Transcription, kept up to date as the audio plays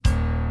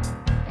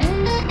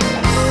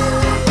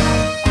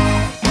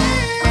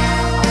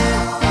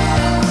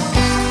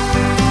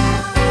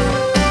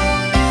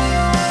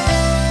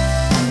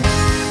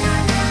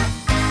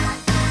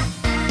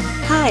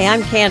Hi,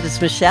 I'm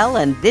Candace Michelle,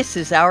 and this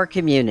is Our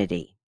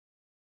Community.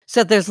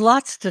 So there's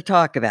lots to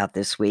talk about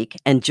this week,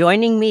 and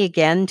joining me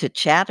again to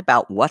chat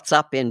about what's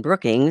up in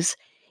Brookings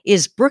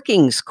is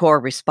Brookings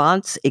Core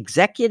Response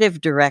Executive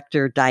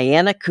Director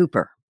Diana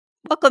Cooper.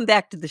 Welcome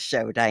back to the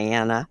show,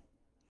 Diana.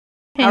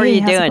 How are Hey,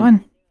 you how's it doing?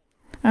 going?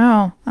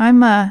 Oh,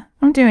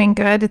 I'm doing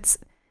good.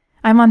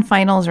 I'm on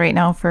finals right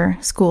now for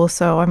school,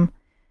 so I'm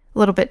a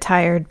little bit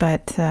tired,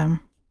 but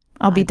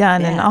I'll be I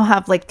done and bet. I'll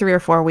have like 3 or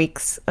 4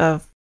 weeks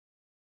of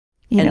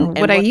And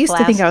what I what used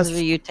to think I classes are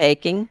was. you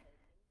taking?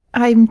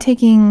 I'm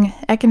taking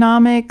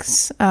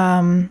economics.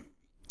 Well,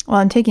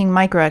 I'm taking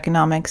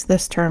microeconomics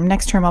this term.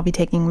 Next term, I'll be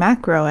taking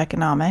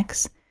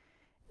macroeconomics,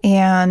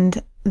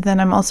 and then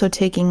I'm also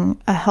taking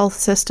a health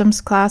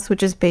systems class,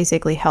 which is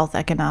basically health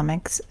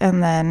economics,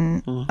 and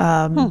then Hmm.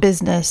 a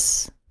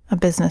business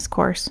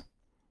course,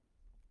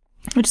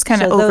 which is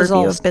kind of So those overview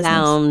all of business.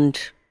 sound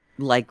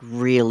like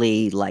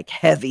really like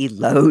heavy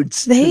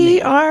loads to They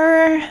me.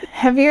 are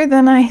heavier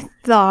than I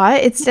thought.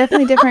 It's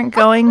definitely different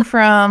going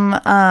from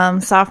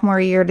sophomore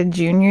year to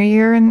junior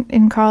year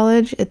in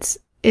college.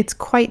 It's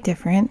quite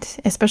different,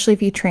 especially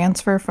if you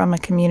transfer from a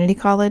community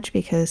college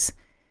because,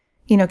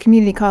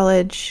 community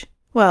college,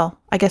 well,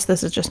 I guess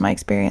this is just my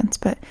experience,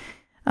 but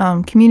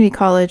community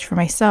college for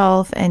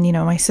myself and,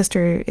 my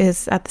sister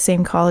is at the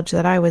same college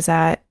that I was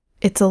at.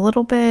 It's a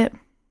little bit,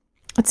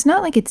 it's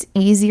not like it's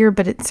easier,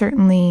 but it's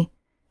certainly,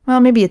 well,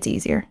 maybe it's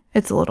easier.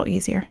 It's a little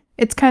easier.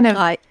 It's kind of,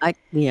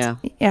 Yeah.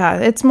 yeah,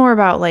 it's more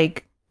about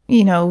like,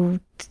 you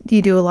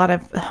do a lot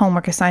of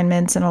homework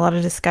assignments and a lot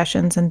of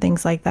discussions and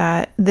things like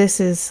that. This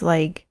is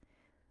like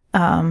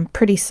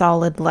pretty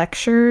solid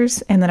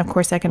lectures. And then, of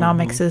course,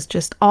 economics Hmm. is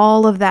just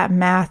all of that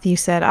math you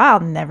said, I'll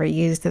never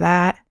use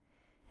that.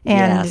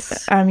 And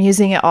Yes. I'm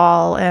using it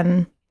all.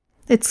 And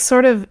it's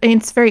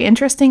very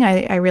interesting.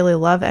 I really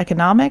love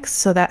economics.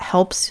 So that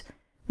helps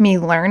me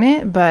learn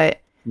it. But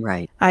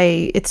Right.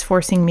 it's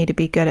forcing me to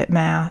be good at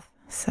math.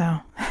 So,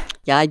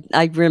 Yeah,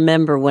 I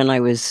remember when I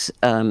was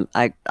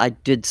I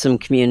did some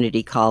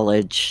community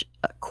college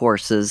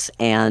courses,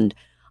 and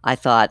I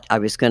thought I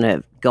was going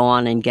to go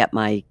on and get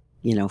my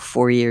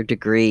 4-year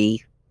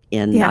degree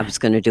in I yeah. was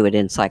going to do it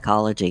in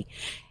psychology,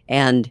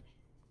 and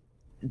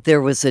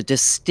there was a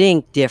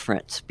distinct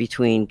difference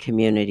between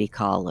community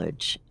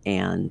college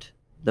and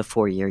the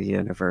 4-year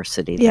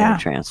university that I Yeah.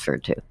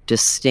 transferred to.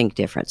 Distinct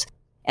difference.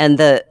 And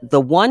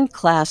the one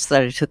class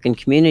that I took in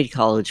community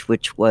college,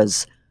 which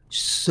was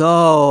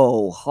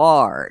so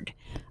hard,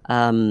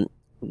 um,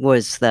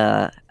 was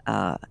the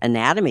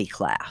anatomy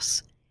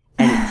class,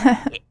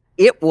 and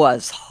it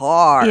was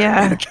hard.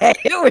 Yeah. Okay,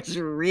 it was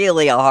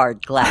really a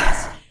hard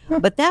class,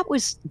 but that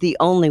was the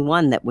only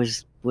one that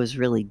was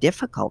really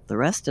difficult. The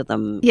rest of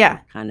them Yeah. were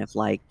kind of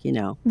like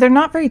They're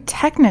not very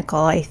technical,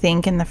 I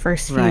think, in the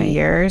first few right,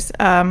 years. It's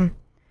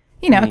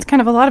right,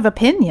 kind of a lot of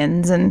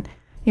opinions, and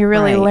you're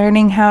really right.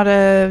 learning how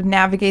to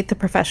navigate the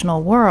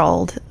professional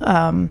world.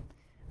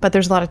 But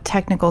there's a lot of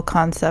technical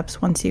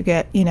concepts once you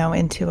get,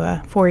 into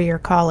a 4-year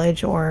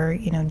college or,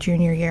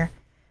 junior year.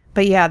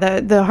 But yeah,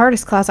 the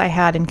hardest class I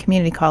had in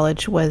community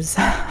college was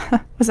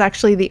was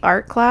actually the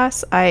art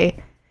class. I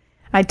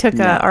took a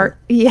No, art.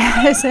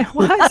 Yes, it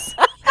was.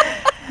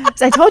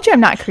 So I told you I'm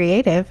not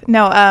creative.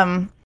 No,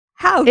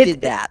 how did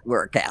it that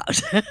work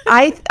out?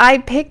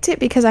 I picked it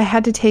because I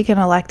had to take an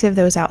elective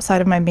that was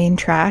outside of my main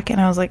track, and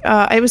I was like,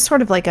 it was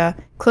sort of like a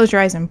close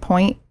your eyes and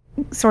point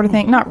sort of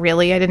thing. Hmm. Not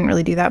really, I didn't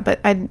really do that, but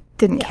I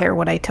didn't Yeah, care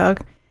what I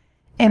took.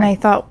 And I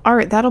right. thought,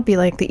 art, that'll be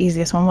like the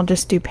easiest one. We'll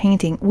just do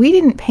painting. We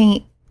didn't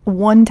paint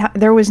one time.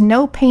 There was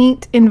no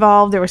paint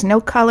involved. There was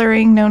no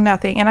coloring, no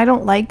nothing. And I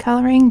don't like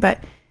coloring, but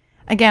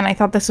again, I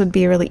thought this would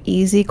be a really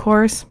easy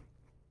course.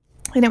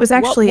 And it was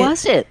What actually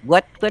was it?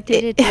 What did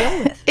it, it deal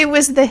with? it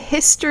was the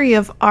history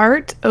of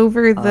art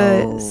over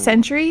the Oh,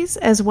 centuries,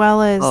 as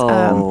well as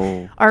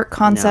oh, art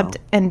concept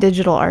no. and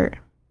digital art.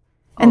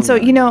 Oh, And so,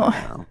 no,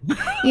 no,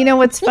 no.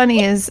 what's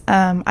funny is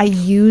I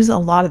use a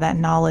lot of that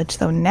knowledge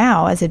though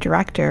now as a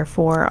director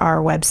for our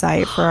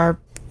website,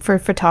 for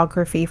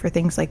photography, for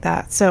things like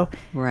that. So,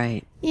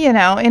 Right. in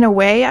a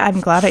way, I'm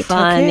glad I took it,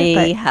 Funny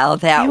but how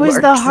it that was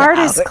the works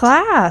hardest out.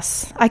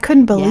 class. I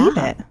couldn't believe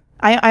Yeah, it.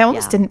 I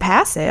almost yeah. didn't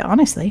pass it,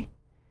 honestly.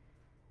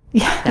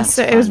 Yeah, That's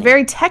so it was funny.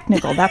 very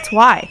technical. That's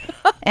why.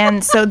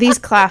 And so these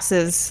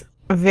classes,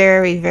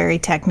 very, very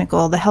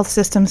technical. The health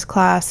systems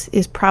class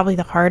is probably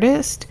the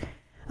hardest.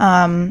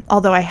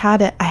 Although I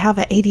have an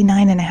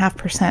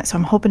 89.5%. So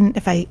I'm hoping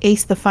if I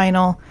ace the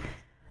final,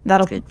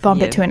 that'll Good for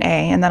bump it you. to an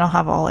A, and then I'll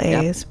have all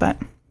Yep, A's. But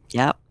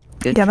yep.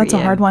 Good yeah, for that's a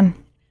hard you. one.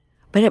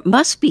 But it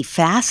must be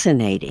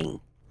fascinating,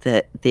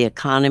 the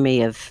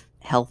economy of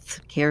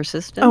healthcare Oh,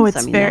 systems. I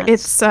it's mean, very,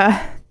 that's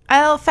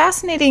well,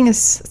 fascinating is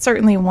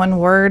certainly one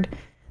word.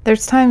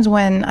 There's times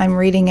when I'm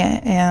reading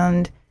it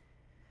and,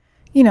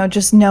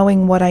 just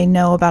knowing what I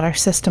know about our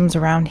systems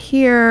around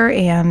here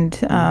and,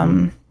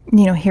 mhm,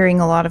 hearing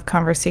a lot of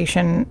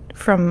conversation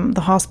from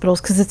the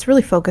hospitals because it's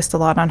really focused a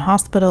lot on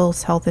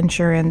hospitals, health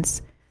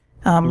insurance.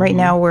 Right mhm,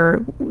 now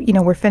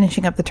we're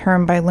finishing up the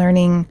term by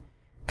learning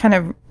kind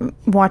of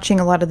watching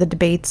a lot of the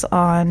debates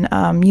on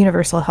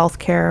universal health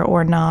care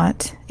or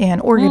not.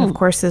 And Oregon, of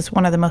course, is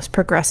one of the most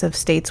progressive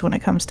states when it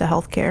comes to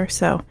health care.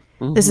 So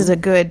this is a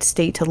good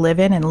state to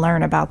live in and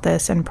learn about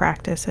this and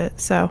practice it.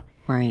 So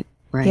right.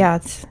 yeah,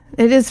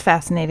 it is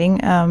fascinating.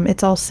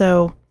 It's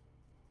also,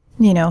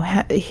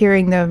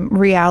 hearing the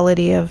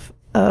reality of,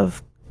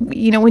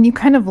 when you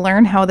kind of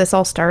learn how this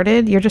all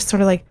started, you're just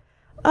sort of like,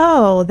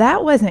 oh,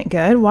 that wasn't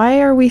good. Why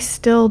are we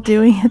still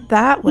doing it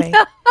that way?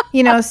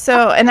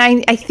 So, and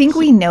I think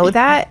we know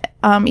that,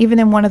 even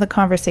in one of the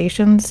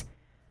conversations,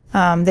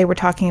 they were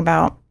talking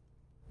about,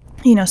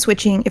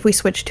 switching, if we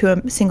switch to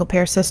a single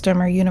payer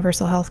system or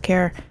universal health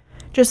care,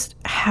 just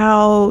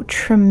how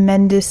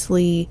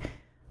tremendously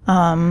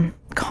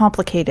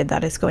complicated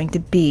that is going to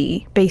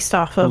be based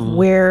off of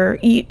where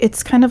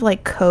it's kind of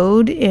like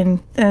code this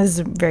is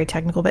very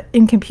technical, but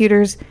in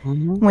computers,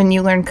 when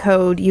you learn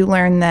code, you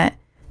learn that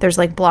there's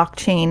like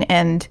blockchain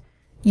and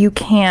you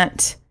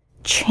can't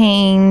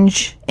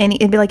change any.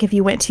 It'd be like if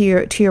you went to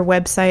your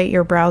website,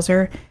 your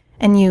browser,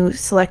 and you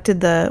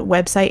selected the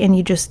website and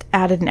you just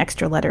added an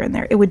extra letter in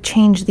there, it would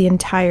change the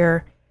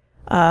entire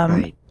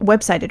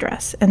website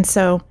address. And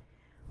so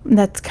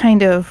that's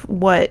kind of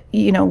what,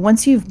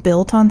 once you've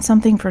built on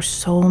something for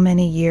so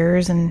many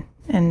years and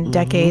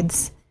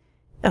decades,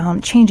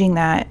 changing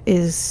that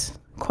is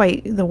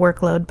quite the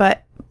workload,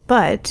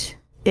 but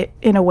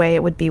in a way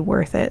it would be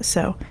worth it.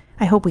 So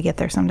I hope we get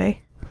there someday.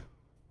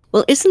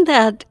 Well, isn't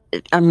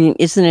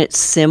it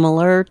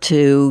similar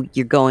to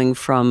you're going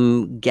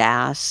from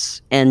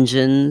gas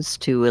engines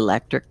to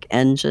electric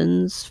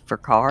engines for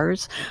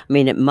cars? I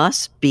mean, it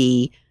must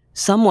be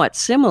somewhat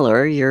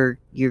similar. You've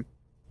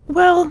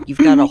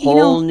got a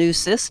whole new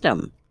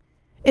system.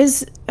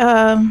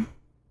 I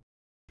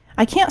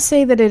can't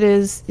say that it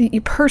is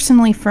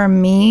personally for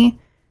me,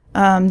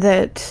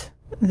 that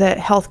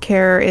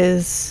healthcare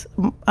is,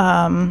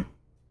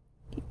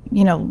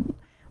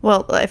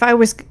 well, if I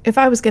was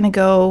going to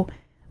go,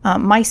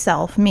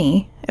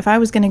 if I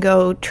was going to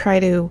go try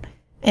to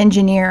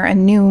engineer a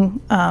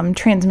new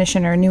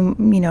transmission or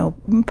new,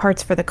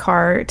 parts for the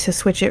car to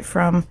switch it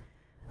from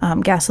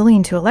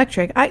gasoline to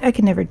electric, I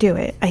could never do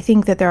it. I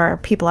think that there are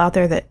people out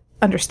there that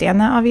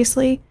understand that,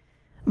 obviously.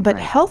 But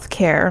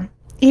healthcare,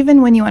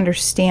 even when you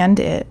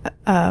understand it,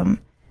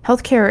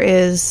 healthcare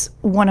is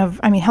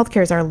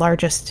healthcare is our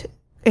largest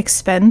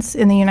expense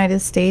in the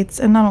United States.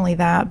 And not only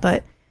that,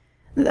 but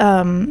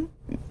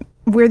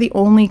we're the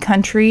only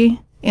country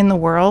in the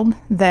world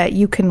that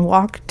you can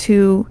walk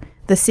to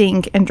the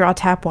sink and draw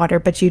tap water,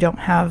 but you don't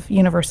have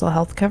universal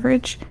health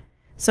coverage.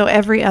 So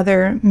every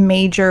other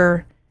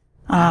major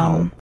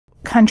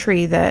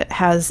country that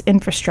has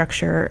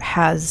infrastructure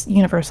has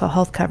universal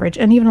health coverage,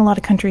 and even a lot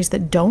of countries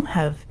that don't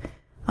have,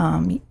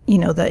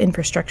 the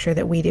infrastructure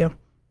that we do.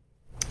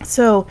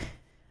 So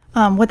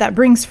what that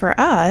brings for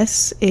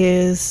us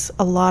is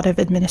a lot of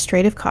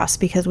administrative costs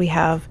because we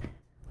have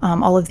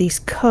all of these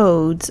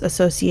codes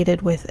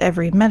associated with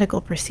every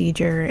medical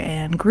procedure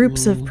and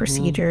groups of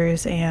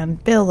procedures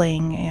and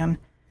billing. And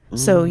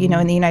so,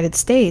 in the United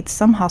States,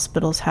 some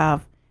hospitals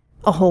have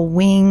a whole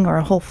wing or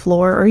a whole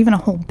floor or even a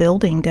whole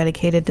building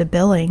dedicated to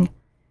billing.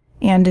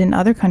 And in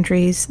other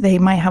countries, they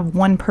might have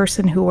one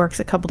person who works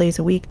a couple days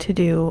a week to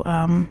do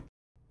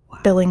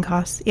billing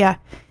costs. Yeah.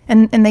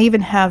 And they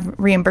even have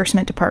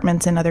reimbursement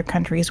departments in other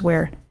countries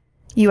where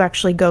you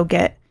actually go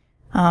get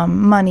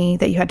money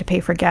that you had to pay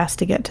for gas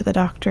to get to the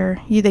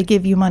doctor. They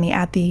give you money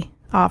at the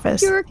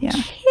office. You're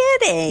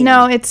kidding.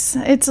 No, it's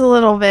a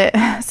little bit.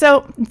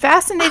 So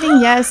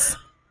fascinating, yes.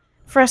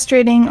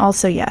 Frustrating,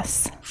 also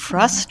yes.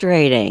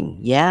 Frustrating,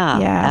 yeah.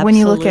 Yeah, when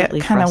you look at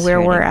kind of where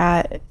we're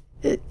at.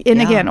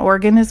 And again,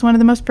 Oregon is one of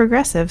the most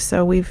progressive.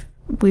 So we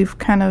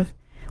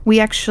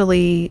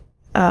actually,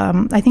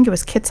 I think it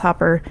was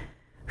Kitzhaber,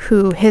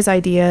 who his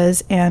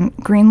ideas, and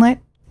Greenlich,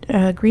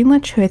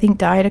 who I think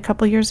died a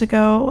couple years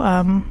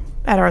ago,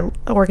 at our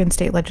Oregon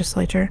State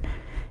Legislature.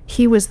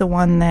 He was the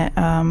one that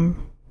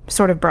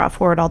sort of brought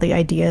forward all the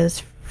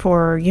ideas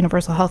for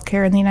universal health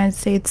care in the United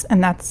States,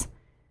 and that's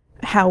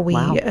how we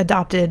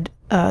adopted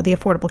the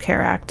Affordable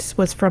Care Act,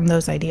 was from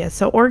those ideas.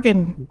 So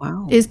Oregon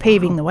is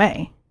paving the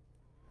way.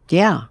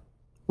 Yeah.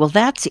 Well,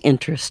 that's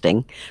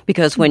interesting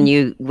because when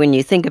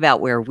you think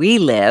about where we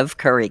live,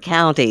 Curry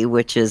County,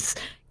 which has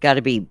got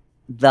to be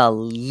the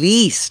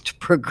least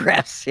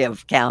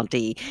progressive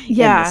county in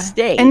the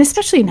state. And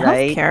especially in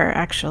healthcare,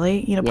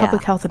 actually,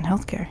 public health and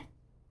healthcare.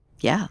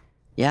 Yeah.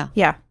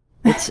 Yeah.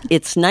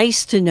 It's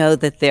nice to know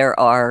that there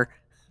are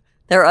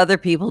other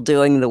people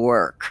doing the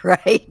work,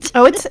 right?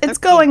 Oh, it's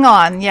going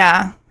on.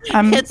 Yeah.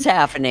 It's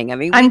happening. I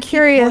mean, I'm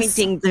curious.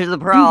 Pointing to the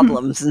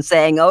problems and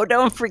saying, "Oh,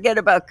 don't forget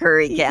about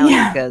Curry County,"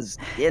 because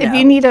if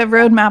you need a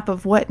roadmap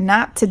of what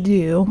not to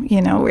do,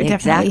 we're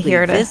definitely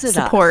here to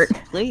support.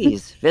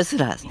 Please visit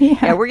us.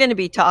 Yeah, we're going to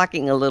be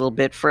talking a little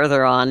bit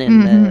further on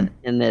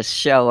in this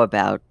show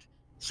about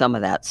some of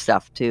that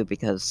stuff too,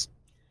 because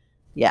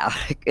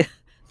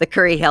the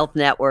Curry Health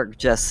Network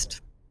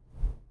just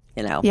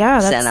sent out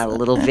a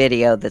little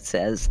video that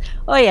says,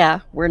 "Oh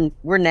yeah,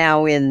 we're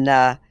now in."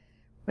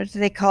 what do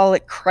they call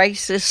it?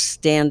 Crisis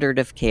standard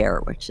of care,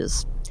 which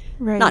is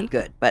not Right.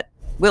 good, but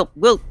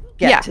we'll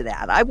get to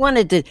that. I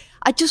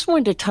just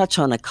wanted to touch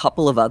on a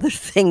couple of other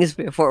things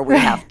before we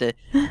have to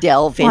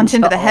delve Launch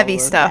into the all heavy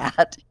of stuff.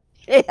 that.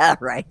 Yeah,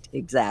 right.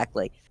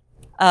 Exactly.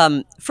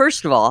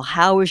 First of all,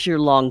 how was your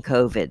long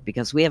COVID?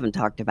 Because we haven't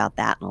talked about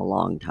that in a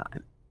long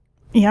time.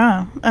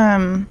 Yeah.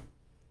 I'm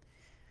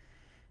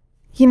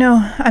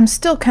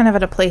still kind of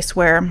at a place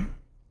where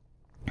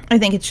I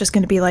think it's just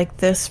going to be like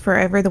this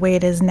forever, the way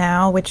it is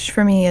now, which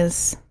for me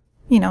is,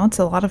 it's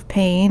a lot of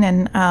pain.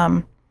 And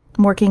I'm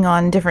working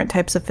on different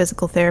types of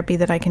physical therapy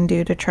that I can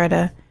do to try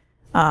to.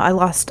 I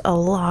lost a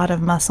lot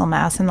of muscle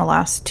mass in the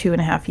last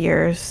 2.5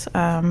 years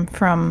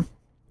from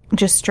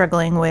just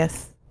struggling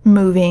with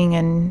moving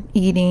and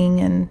eating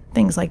and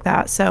things like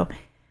that. So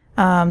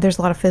there's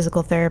a lot of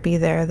physical therapy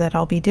there that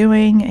I'll be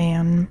doing.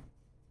 And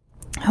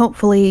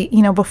hopefully,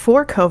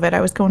 before COVID,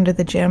 I was going to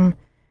the gym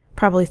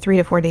probably 3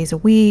 to 4 days a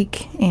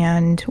week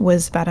and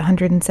was about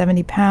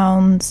 170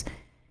 pounds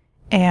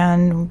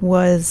and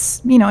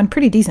was, in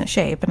pretty decent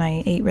shape. And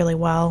I ate really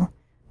well,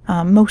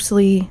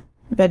 mostly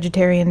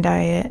vegetarian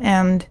diet.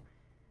 And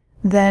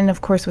then,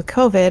 of course, with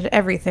COVID,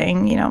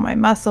 everything, my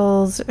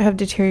muscles have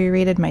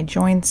deteriorated, my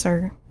joints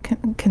are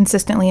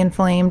consistently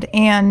inflamed,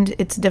 and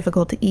it's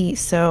difficult to eat.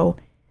 So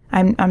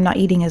I'm not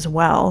eating as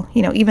well.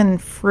 Even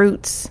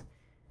fruits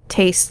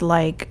taste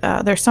like,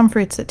 there's some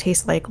fruits that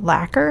taste like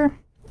lacquer,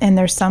 and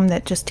there's some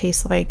that just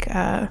taste like,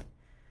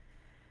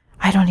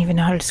 I don't even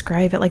know how to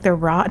describe it, like they're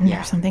rotten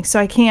or something. So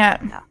I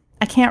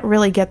can't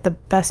really get the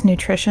best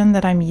nutrition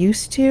that I'm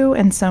used to,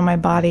 and so my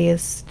body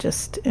is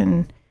just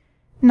in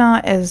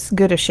not as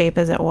good a shape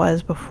as it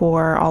was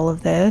before all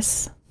of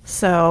this.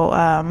 So,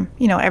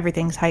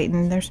 everything's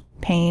heightened. There's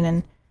pain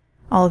and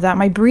all of that.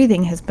 My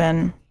breathing has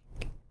been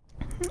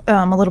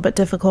a little bit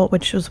difficult,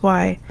 which is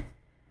why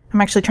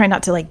I'm actually trying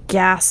not to like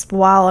gasp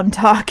while I'm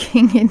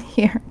talking in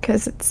here,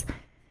 because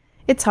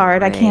it's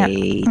hard. Great. I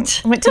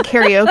can't. I went to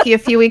karaoke a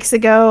few weeks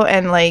ago,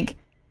 and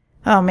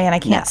oh man, I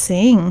can't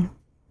sing.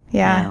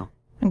 Yeah, No.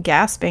 I'm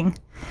gasping.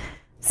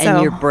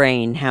 And your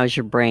brain, how's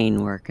your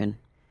brain working?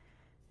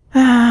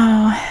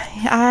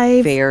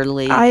 Oh,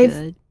 Fairly I've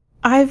good.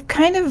 I've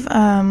kind of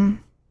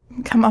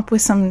come up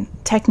with some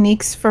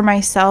techniques for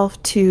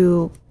myself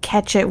to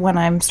catch it when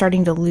I'm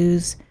starting to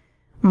lose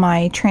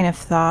my train of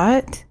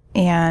thought,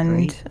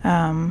 and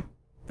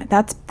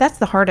that's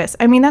the hardest.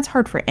 I mean, that's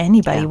hard for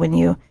anybody when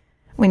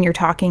you're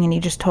talking and you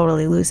just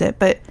totally lose it.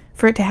 But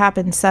for it to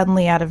happen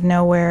suddenly out of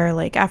nowhere,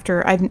 like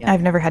after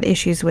I've never had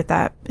issues with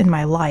that in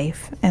my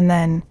life, and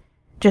then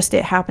just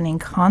it happening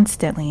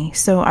constantly.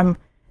 So I'm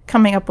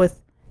coming up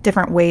with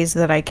different ways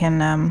that I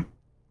can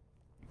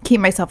keep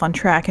myself on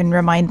track and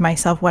remind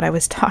myself what I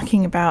was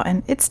talking about,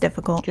 and it's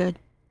difficult. Good.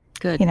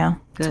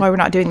 That's why we're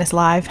not doing this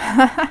live.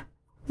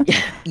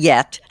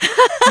 Yet.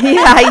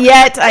 Yeah,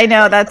 yet. I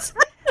know, that's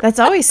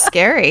always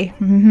scary.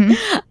 Mm-hmm.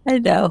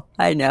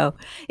 I know.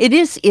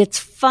 It's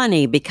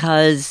funny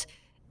because,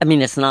 I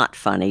mean, it's not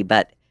funny,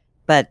 but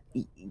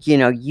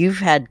you've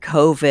had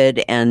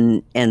COVID,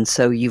 and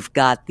so you've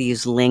got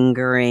these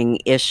lingering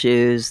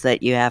issues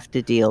that you have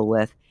to deal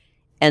with.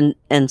 And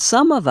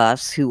some of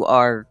us who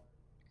are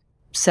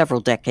several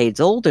decades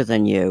older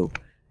than you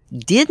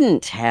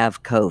didn't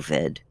have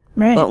COVID,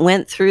 Right. but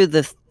went through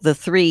the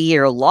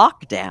 3-year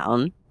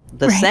lockdown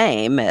the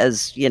same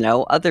as,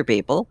 other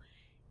people.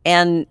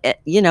 And,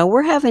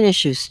 we're having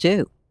issues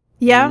too.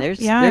 Yeah. And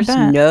there's I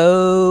bet.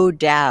 no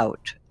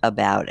doubt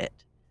about it.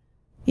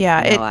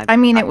 Yeah.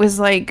 It was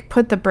like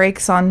put the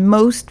brakes on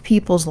most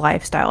people's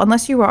lifestyle,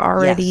 unless you were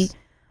already,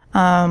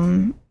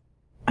 I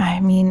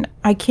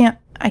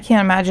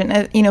can't imagine,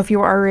 if you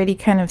were already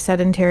kind of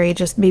sedentary,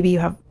 just maybe you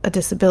have a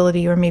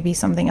disability or maybe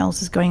something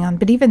else is going on.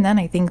 But even then,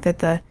 I think that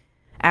the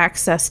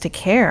access to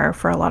care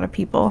for a lot of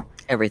people.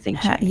 Everything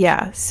changed.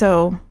 Yeah.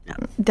 So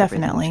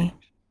definitely.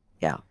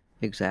 Yeah,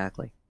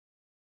 exactly.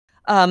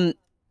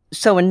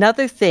 So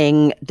another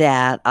thing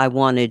that I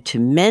wanted to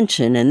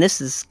mention, and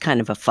this is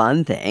kind of a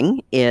fun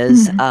thing,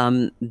 is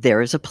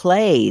there is a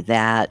play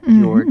that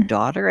your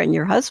daughter and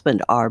your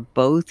husband are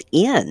both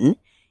in,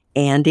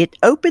 and it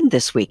opened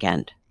this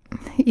weekend.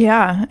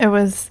 Yeah, it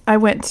was. I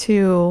went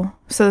to,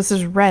 so this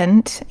is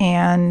Rent,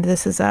 and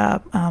this is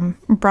a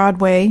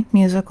Broadway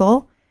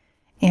musical.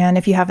 And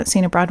if you haven't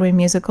seen a Broadway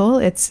musical,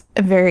 it's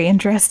very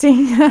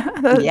interesting.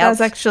 That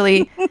was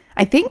actually,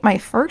 I think, my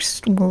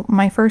first,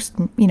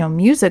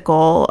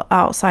 musical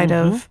outside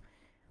of,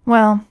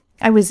 well,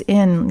 I was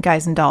in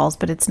Guys and Dolls,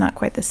 but it's not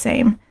quite the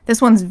same. This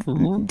one's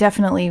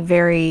definitely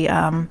very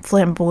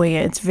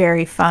flamboyant. It's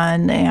very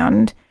fun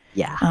and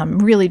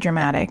really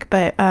dramatic.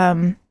 But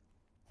I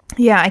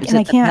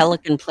can't.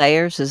 Pelican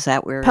Players? Is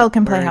that where?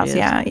 Pelican Playhouse.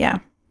 Yeah,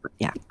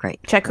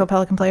 great. Chetco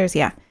Pelican Players.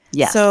 Yeah.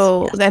 Yes.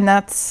 So then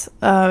that's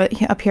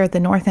up here at the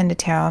north end of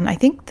town. I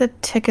think the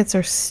tickets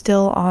are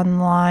still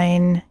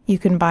online. You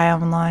can buy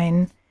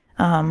online.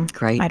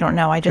 Great. I don't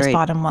know. I just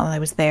bought them while I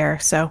was there.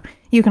 So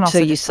you can also.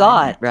 So you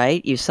saw it,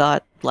 right? You saw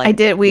it. I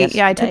did.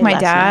 I took my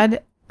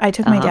dad I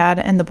took my dad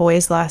and the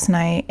boys last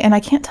night, and I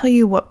can't tell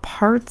you what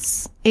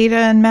parts Ada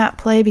and Matt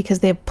play because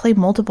they play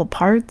multiple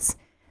parts.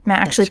 Matt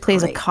actually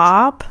plays a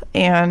cop,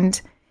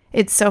 and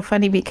it's so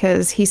funny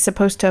because he's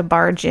supposed to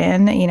barge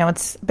in. You know,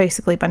 it's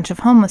basically a bunch of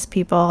homeless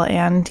people,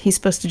 and he's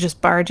supposed to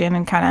just barge in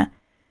and kind of,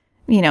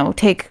 you know,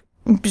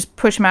 just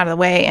push him out of the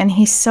way. And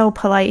he's so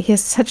polite. He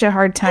has such a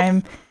hard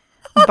time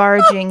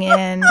barging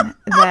in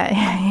that,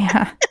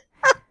 yeah.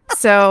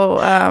 So,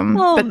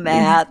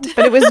 Matt.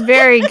 but it was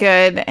very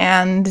good.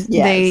 And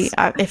they,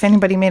 if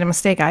anybody made a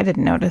mistake, I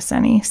didn't notice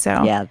any.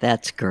 So yeah,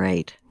 that's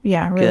great.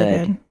 Yeah,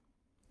 really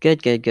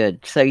good.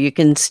 Good. So you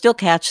can still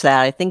catch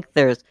that. I think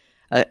there's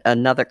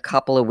another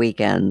couple of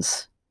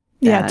weekends.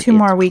 Yeah, 2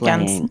 more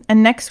weekends. Playing.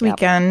 And next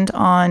weekend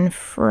on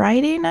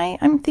Friday night,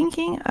 I'm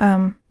thinking.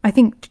 I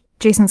think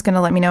Jason's going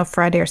to let me know if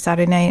Friday or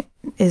Saturday night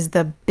is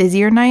the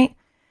busier night.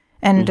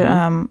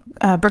 And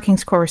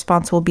Brookings Core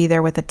Response will be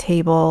there with a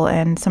table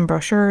and some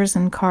brochures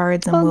and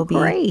cards. And we'll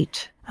be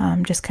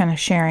just kind of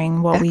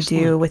sharing what we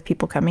do with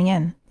people coming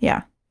in.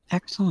 Yeah.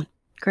 Excellent.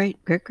 Great.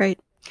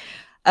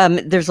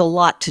 There's a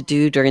lot to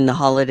do during the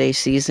holiday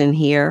season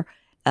here,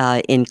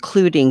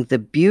 including the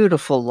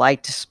beautiful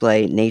light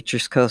display,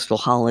 Nature's Coastal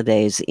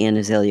Holidays in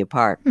Azalea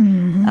Park.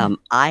 Mm-hmm.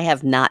 I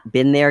have not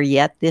been there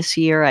yet this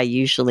year. I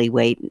usually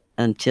wait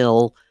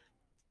until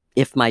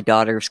if my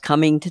daughter's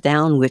coming to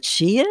town, which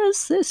she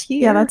is this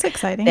year. Yeah, that's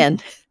exciting.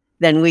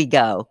 Then we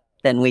go.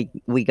 Then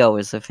we go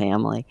as a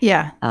family.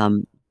 Yeah.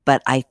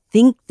 But I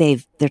think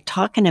they're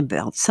talking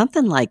about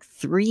something like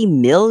 3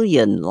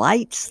 million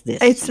lights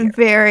this year. It's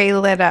very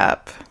lit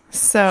up.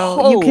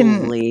 So you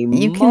can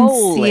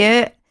see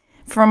it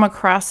from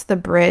across the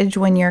bridge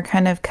when you're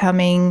kind of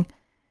coming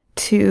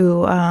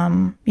to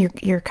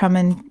you're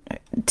coming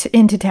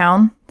into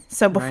town.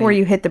 So before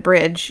you hit the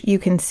bridge, you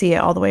can see it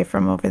all the way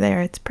from over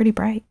there. It's pretty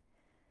bright.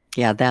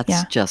 Yeah,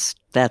 that's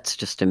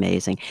just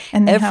amazing.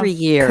 And every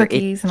year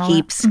it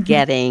keeps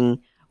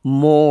getting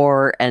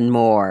more and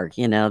more,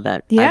 you know,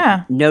 that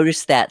I've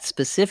noticed that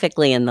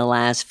specifically in the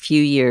last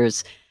few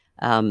years.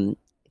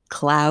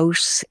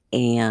 Klaus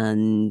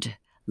and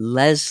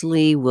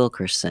Leslie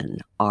Wilkerson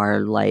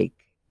are like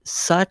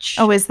such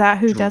is that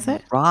who does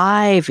it?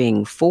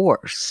 Driving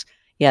force.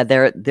 Yeah,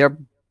 they're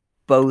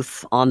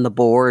both on the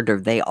board, or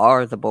they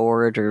are the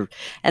board,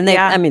 and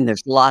I mean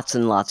there's lots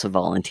and lots of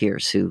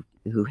volunteers who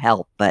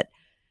help, but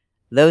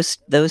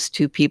those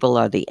two people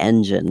are the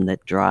engine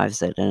that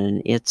drives it,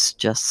 and it's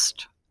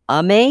just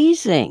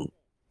amazing.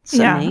 It's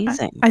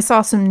amazing. I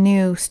saw some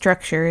new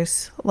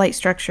light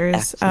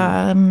structures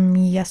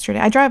yesterday.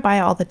 I drive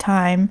by all the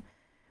time.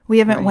 We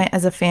haven't went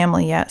as a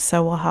family yet,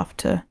 so we'll have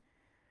to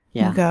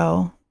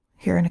go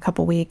here in a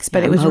couple weeks,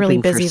 but it was really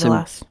busy the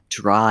last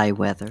dry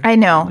weather. I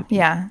know.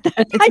 Yeah.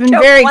 It's been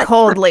very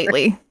cold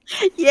lately.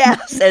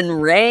 Yes,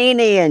 and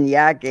rainy and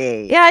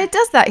yucky. Yeah, it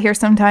does that here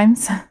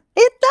sometimes.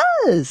 It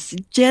does,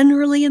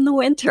 generally in the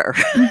winter.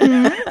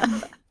 Mm-hmm.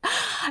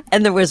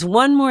 And there was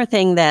one more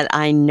thing that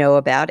I know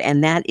about,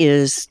 and that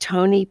is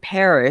Tony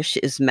Parrish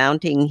is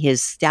mounting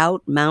his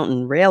Stout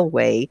Mountain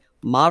Railway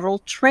model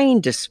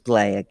train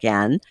display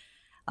again.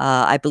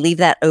 I believe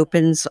that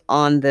opens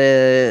on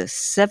the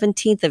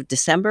 17th of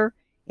December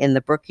in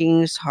the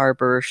Brookings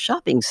Harbor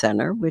Shopping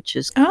Center, which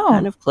is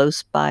kind of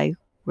close by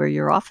where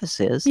your office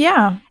is.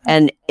 Yeah.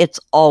 And it's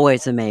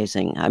always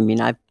amazing. I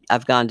mean,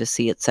 I've gone to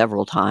see it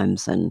several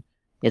times, and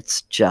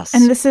it's just...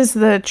 And this is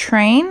the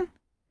train?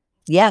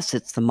 Yes,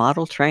 it's the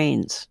model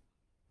trains.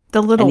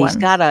 The little one.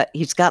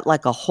 He's got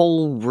like a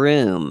whole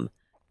room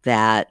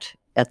that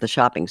at the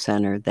shopping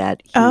center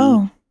that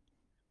he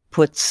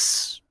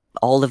puts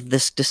all of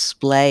this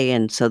display,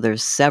 and so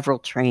there's several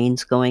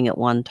trains going at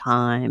one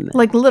time.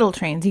 Like little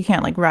trains, you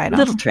can't like ride on.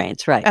 Little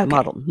trains, right?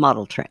 Okay.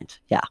 Model trains.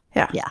 Yeah.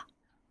 Yeah.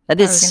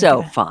 That is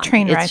so fun.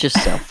 It's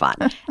just so fun.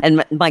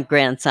 And my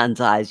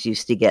grandson's eyes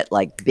used to get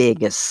like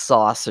big as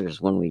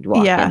saucers when we'd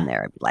walk in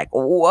there. I'd be like,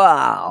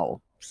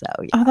 wow. So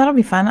Oh, that'll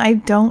be fun. I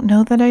don't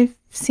know that I've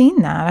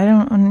seen that. I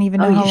don't even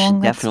know how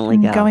long that's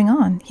been going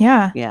on.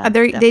 Yeah. Yeah.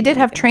 They did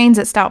have trains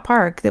at Stout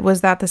Park.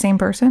 Was that the same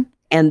person?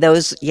 And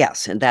those,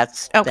 yes. And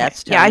that's Tony.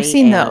 Yeah, I've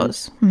seen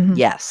those. Mm-hmm.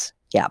 Yes.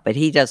 Yeah. But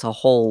he does a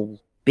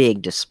whole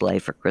big display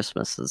for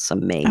Christmas. It's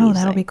amazing. Oh,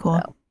 that'll be cool.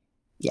 So,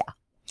 yeah.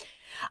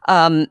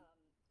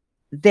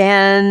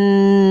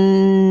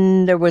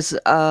 Then there was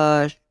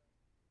the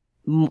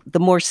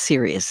more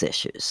serious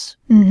issues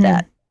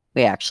that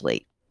we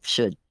actually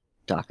should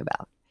talk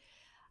about.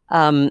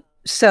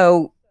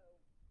 So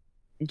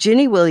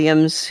Ginny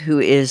Williams, who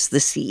is the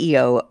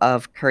CEO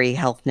of Curry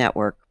Health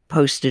Network,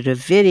 posted a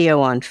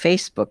video on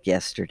Facebook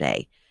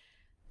yesterday,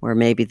 or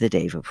maybe the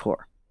day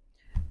before,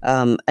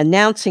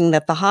 announcing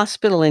that the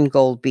hospital in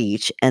Gold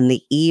Beach and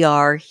the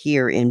ER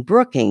here in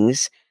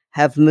Brookings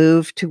have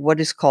moved to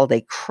what is called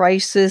a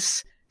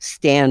crisis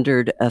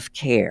standard of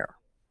care.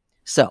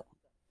 So,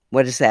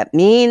 what does that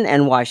mean,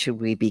 and why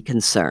should we be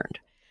concerned?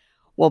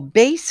 Well,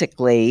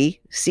 basically,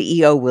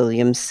 CEO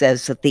Williams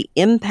says that the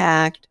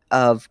impact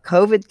of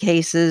COVID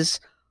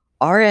cases,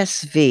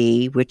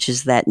 RSV, which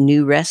is that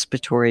new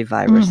respiratory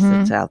virus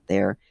that's out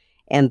there,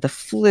 and the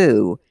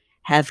flu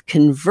have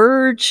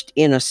converged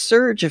in a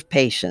surge of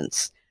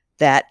patients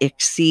that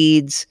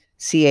exceeds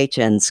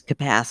CHN's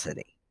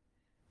capacity.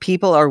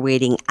 People are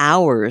waiting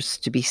hours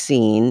to be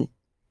seen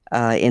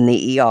in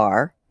the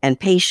ER, and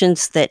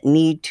patients that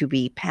need to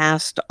be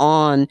passed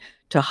on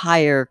to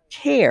higher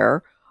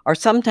care are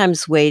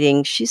sometimes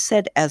waiting, she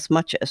said, as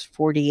much as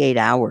 48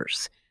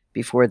 hours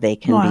before they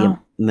can be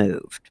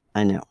moved.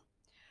 I know.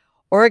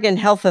 Oregon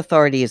Health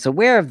Authority is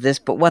aware of this,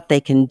 but what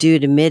they can do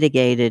to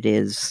mitigate it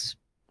is,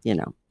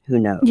 who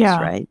knows,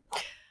 right?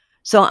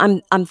 So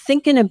I'm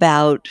thinking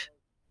about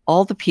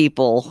all the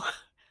people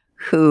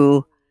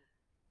who,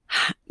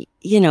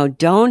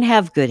 don't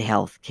have good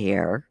health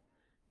care,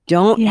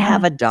 don't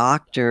have a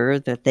doctor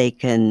that they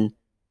can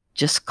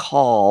just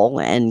call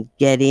and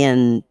get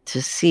in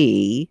to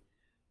see.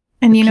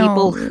 And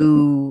people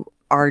who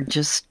are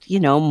just,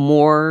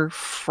 more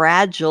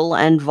fragile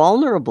and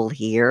vulnerable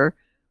here.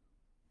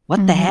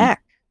 What the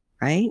heck,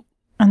 right?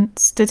 And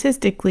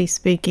statistically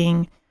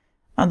speaking,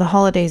 the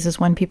holidays is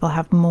when people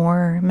have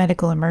more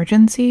medical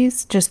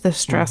emergencies, just the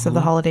stress of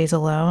the holidays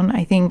alone.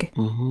 I think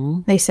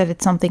they said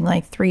it's something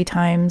like 3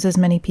 times as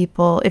many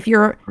people. If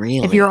you're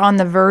on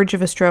the verge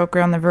of a stroke or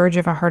on the verge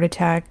of a heart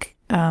attack,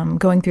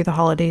 going through the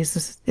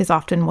holidays is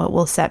often what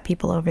will set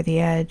people over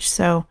the edge.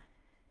 So,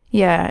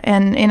 yeah,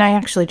 and I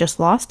actually just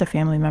lost a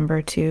family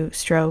member to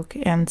stroke,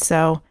 and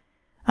so,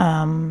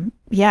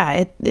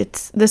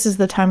 this is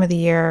the time of the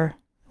year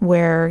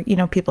where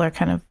people are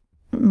kind of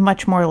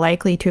much more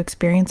likely to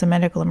experience a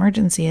medical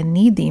emergency and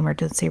need the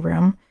emergency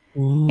room.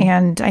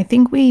 And I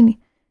think we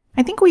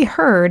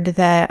heard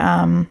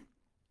that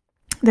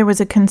there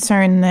was a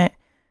concern that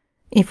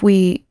if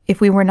we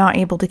were not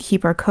able to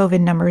keep our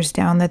COVID numbers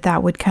down,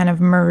 that would kind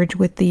of merge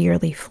with the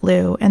yearly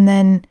flu. And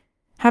then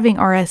having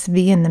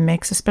RSV in the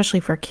mix, especially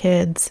for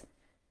kids,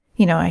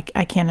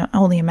 I can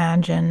only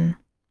imagine.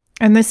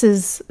 And this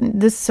is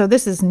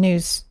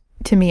news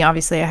to me.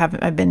 Obviously,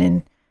 I've been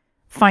in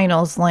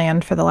finals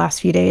land for the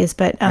last few days,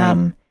 but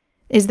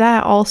is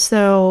that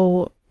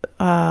also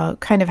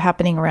kind of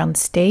happening around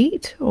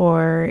state,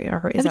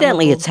 or is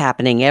evidently it's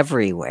happening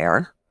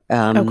everywhere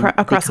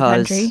across the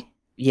country?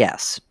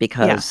 Yes,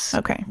 because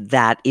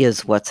that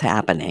is what's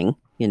happening.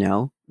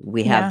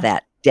 We have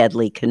that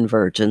deadly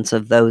convergence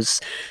of those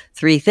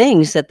 3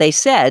 things that they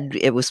said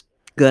it was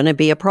going to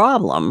be a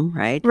problem,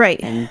 right? Right.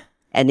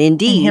 And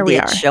indeed,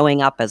 it's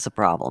showing up as a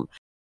problem.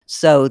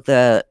 So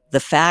the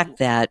fact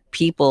that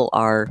people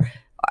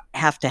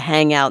have to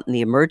hang out in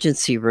the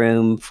emergency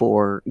room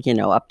for,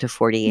 up to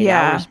 48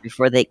 hours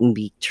before they can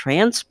be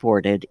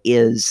transported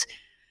is,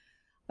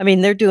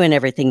 they're doing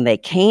everything they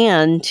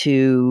can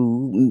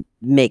to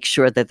make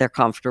sure that they're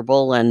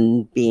comfortable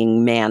and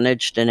being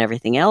managed and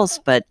everything else.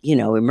 But,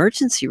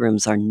 emergency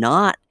rooms are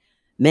not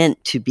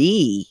meant to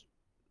be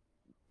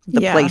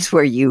the place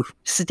where you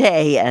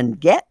stay and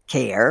get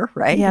care,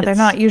 right? Yeah, they're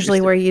not usually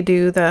where you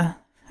do the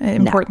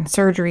important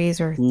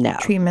surgeries or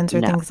treatments or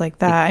things like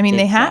that.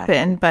 They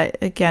happen, but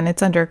again,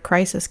 it's under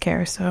crisis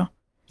care. So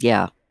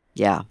yeah,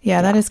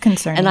 that is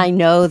concerning. And I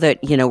know that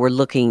we're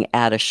looking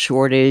at a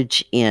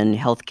shortage in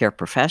healthcare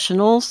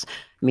professionals.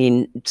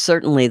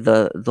 Certainly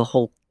the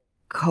whole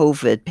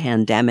COVID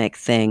pandemic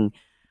thing,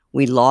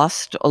 we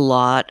lost a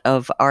lot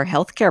of our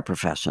healthcare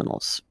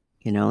professionals.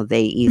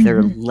 They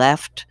either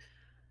left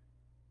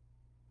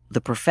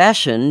the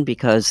profession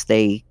because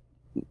they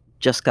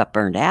just got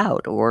burned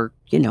out, or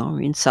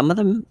some of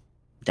them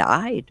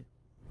died.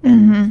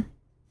 And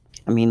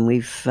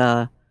we've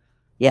and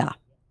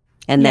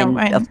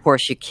then of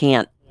course you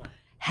can't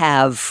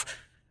have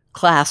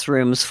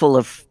classrooms full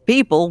of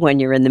people when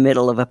you're in the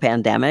middle of a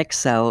pandemic,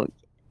 so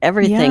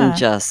everything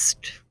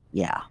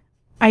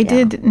I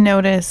did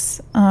notice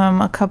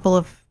a couple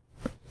of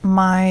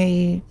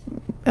my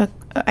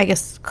I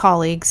guess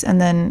colleagues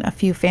and then a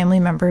few family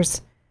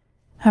members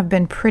have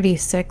been pretty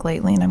sick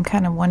lately, and I'm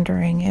kind of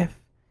wondering if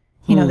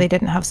they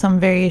didn't have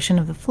some variation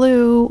of the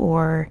flu,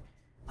 or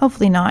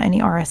hopefully not any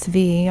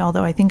RSV,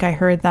 although I think I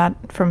heard that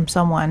from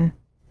someone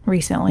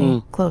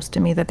recently close to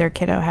me that their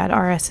kiddo had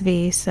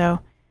RSV. So,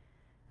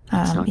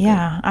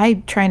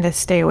 I'm trying to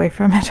stay away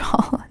from it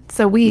all.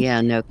 So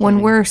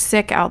when we're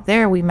sick out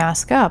there, we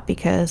mask up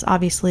because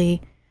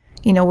obviously,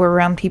 we're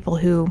around people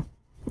who,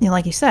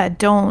 like you said,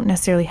 don't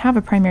necessarily have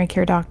a primary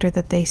care doctor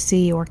that they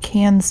see or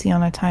can see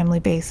on a timely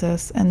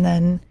basis. And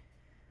then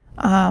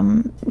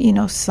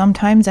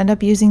sometimes end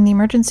up using the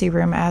emergency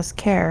room as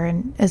care.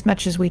 And as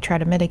much as we try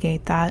to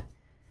mitigate that,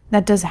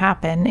 that does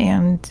happen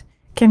and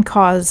can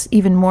cause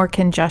even more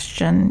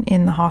congestion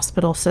in the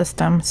hospital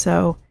system.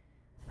 So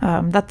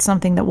that's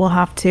something that we'll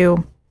have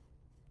to,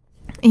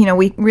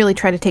 we really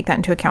try to take that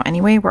into account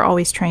anyway. We're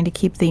always trying to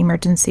keep the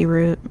emergency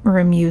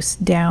room use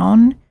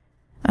down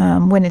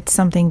when it's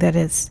something that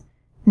is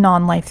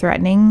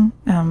non-life-threatening,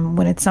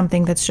 when it's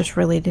something that's just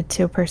related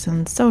to a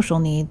person's social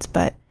needs.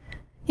 But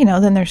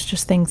then there's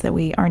just things that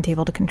we aren't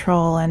able to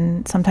control,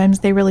 and sometimes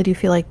they really do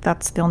feel like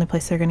that's the only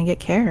place they're going to get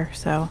care.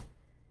 So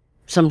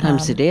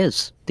sometimes it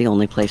is the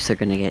only place they're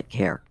going to get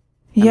care.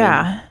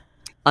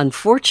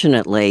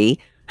 Unfortunately,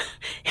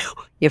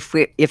 if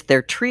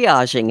they're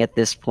triaging at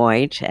this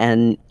point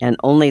and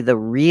only the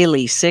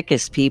really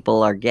sickest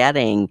people are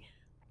getting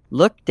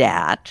looked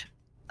at,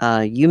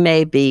 you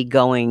may be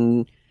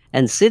going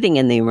and sitting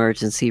in the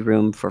emergency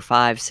room for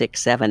 5,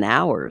 6, 7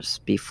 hours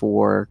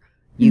before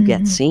you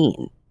get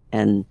seen.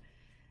 And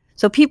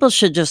so people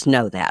should just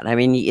know that. I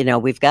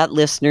mean, we've got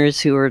listeners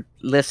who are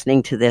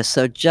listening to this,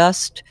 so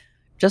just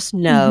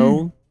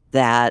know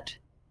that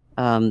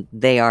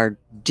they are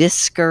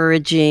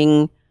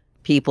discouraging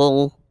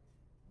people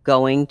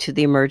going to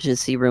the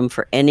emergency room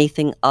for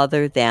anything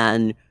other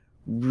than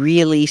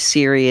really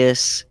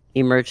serious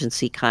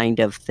emergency kind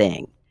of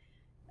thing.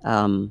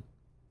 On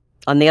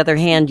the other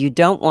hand, you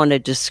don't want to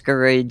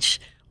discourage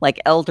like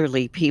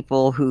elderly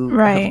people who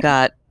have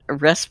got a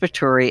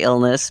respiratory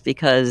illness,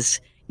 because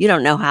you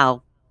don't know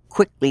how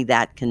quickly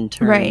that can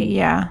turn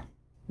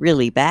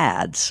really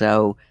bad.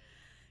 So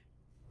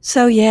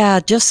yeah,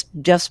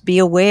 just be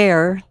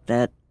aware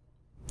that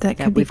could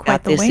be we've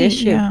got this weight,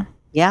 issue.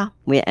 Yeah,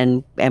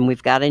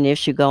 we've got an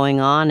issue going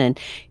on. And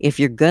if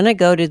you're going to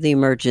go to the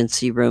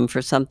emergency room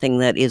for something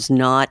that is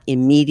not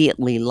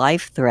immediately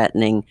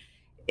life-threatening,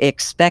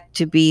 expect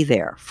to be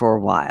there for a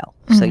while.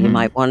 So you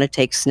might want to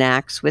take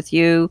snacks with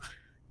you.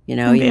 You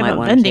might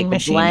want to take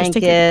a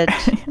blanket.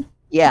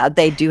 Yeah,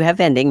 they do have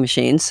vending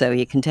machines, so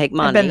you can take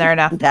money. I've been there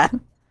enough.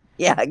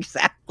 Yeah,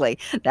 exactly.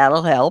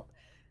 That'll help.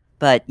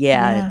 But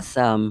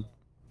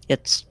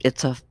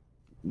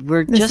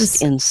we're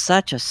just in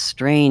such a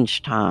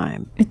strange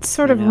time. It's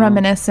sort of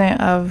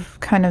reminiscent of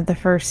kind of the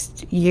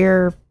first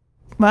year,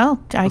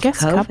 well, I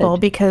guess COVID. Couple,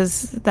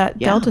 because that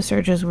Delta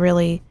surge is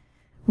really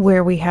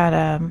where we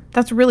had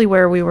that's really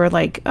where we were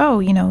like, oh,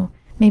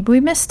 maybe we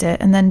missed it.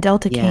 And then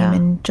Delta came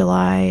in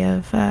July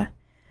of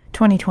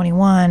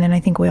 2021, and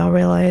I think we all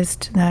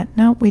realized that,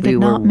 no, we did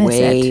not miss it. We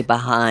were way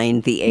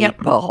behind the 8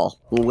 ball.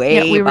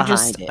 Way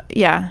behind it.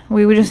 Yeah,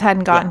 we just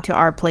hadn't gotten to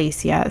our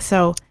place yet.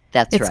 So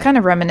it's kind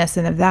of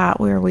reminiscent of that,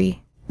 where the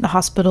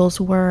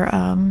hospitals were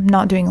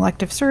not doing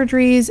elective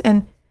surgeries.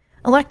 And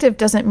elective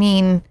doesn't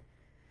mean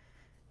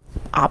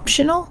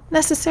optional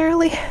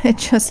necessarily. It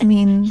just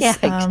means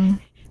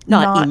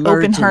not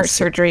open heart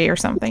surgery or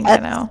something,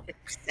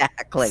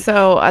 Exactly.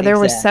 So there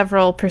were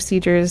several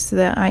procedures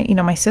that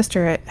my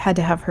sister had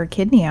to have her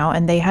kidney out,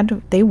 and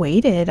they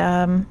waited,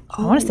 I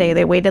want to say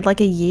they waited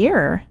like a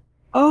year.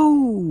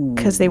 Oh.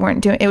 Because they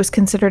weren't doing, it was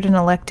considered an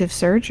elective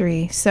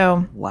surgery.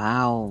 So.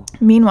 Wow.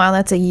 Meanwhile,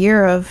 that's a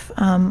year of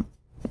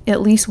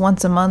at least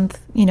once a month,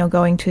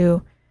 going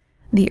to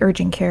the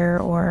urgent care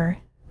or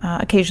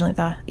occasionally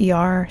the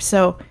ER.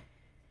 So,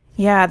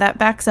 yeah, that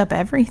backs up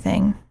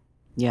everything.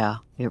 Yeah,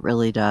 it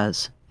really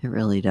does. It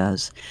really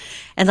does.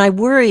 And I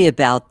worry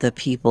about the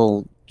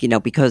people,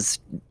 because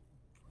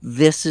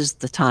this is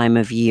the time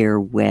of year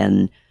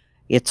when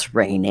it's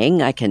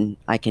raining. I can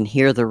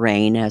hear the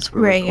rain as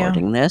we're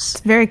recording this.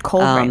 It's very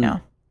cold right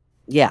now.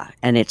 Yeah,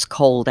 and it's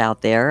cold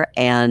out there.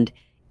 And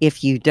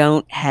if you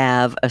don't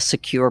have a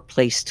secure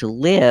place to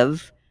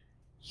live,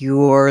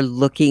 you're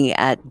looking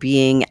at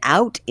being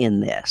out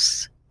in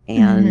this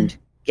and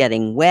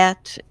getting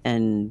wet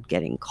and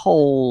getting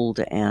cold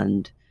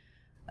and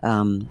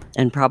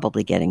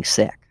probably getting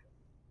sick.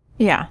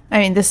 Yeah. I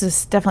mean, this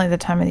is definitely the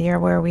time of the year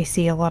where we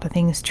see a lot of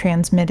things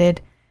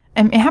transmitted.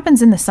 And it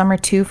happens in the summer,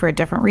 too, for a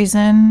different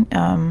reason,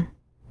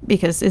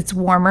 because it's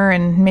warmer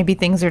and maybe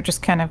things are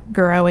just kind of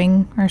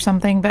growing or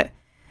something. But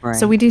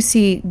so we do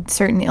see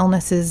certain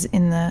illnesses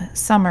in the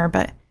summer,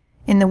 but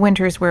in the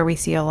winter is where we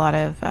see a lot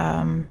of,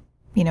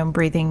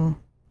 breathing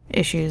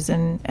issues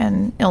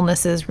and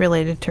illnesses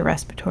related to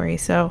respiratory.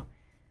 So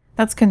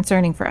that's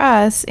concerning for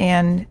us.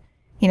 And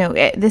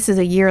this is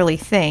a yearly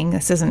thing.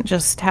 This isn't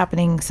just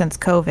happening since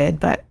COVID,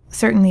 but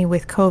certainly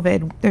with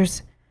COVID,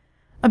 there's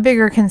a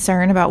bigger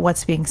concern about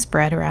what's being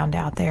spread around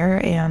out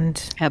there.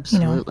 And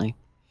absolutely,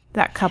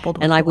 that coupled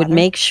with and I would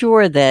make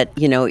sure that,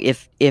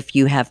 if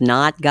you have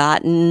not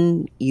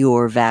gotten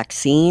your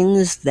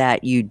vaccines,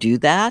 that you do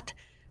that.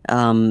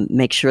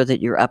 Make sure that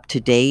you're up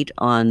to date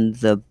on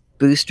the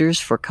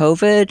boosters for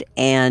COVID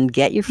and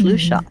get your flu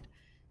shot.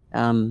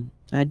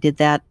 I did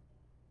that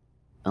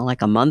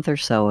like a month or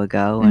so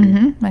ago,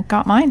 and I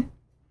got mine.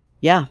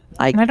 Yeah,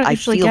 I don't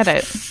usually get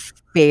it.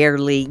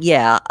 Fairly,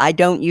 yeah. I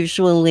don't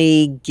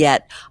usually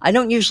get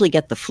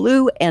the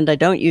flu, and I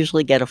don't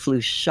usually get a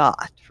flu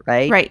shot,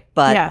 right? Right.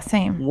 But yeah,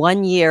 same.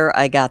 One year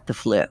I got the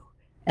flu,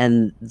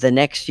 and the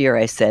next year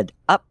I said,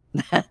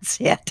 that's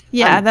it.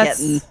 Yeah,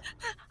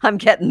 I'm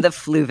getting the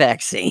flu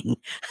vaccine.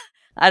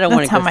 I don't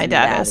want to go That's how my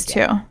dad is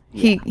too.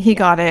 He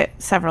got it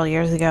several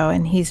years ago,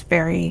 and he's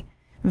very,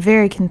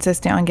 very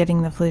consistent on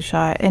getting the flu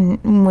shot,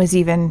 and was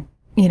even,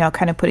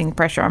 kind of putting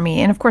pressure on me.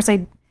 And of course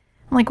I'm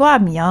like, well,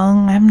 I'm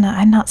young.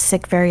 I'm not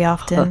sick very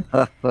often.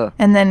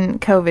 And then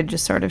COVID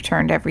just sort of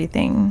turned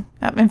everything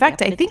up. In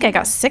fact, I think I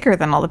got sicker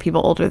than all the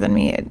people older than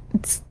me.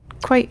 It's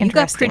quite interesting. You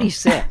got pretty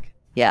sick.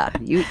 Yeah,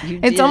 you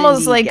it's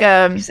almost like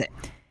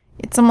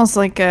it's almost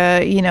like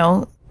a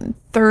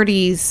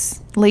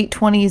 30s, late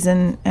 20s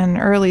and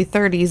early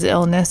 30s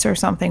illness or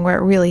something, where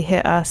it really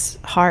hit us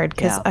hard,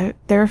 because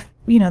there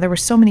there were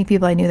so many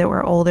people I knew that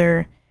were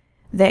older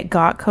that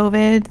got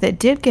COVID, that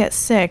did get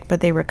sick,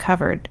 but they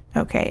recovered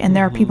okay. And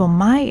there are people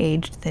my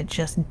age that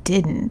just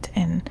didn't.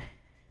 And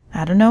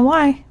I don't know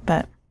why,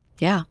 but.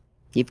 Yeah,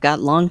 you've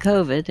got long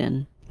COVID.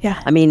 And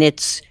yeah, I mean,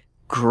 it's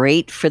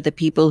great for the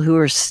people who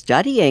are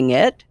studying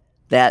it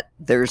that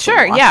there's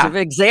lots of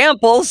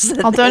examples.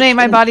 I'll donate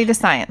my body to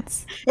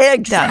science.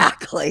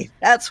 Exactly. Done.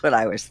 That's what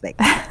I was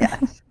thinking.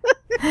 Yes.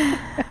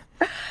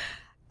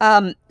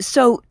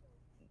 So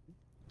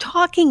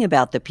talking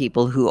about the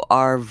people who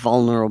are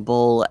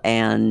vulnerable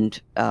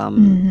and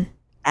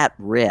at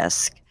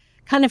risk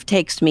kind of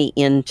takes me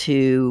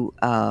into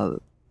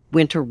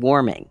winter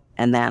warming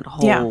and that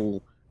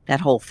whole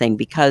thing,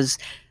 because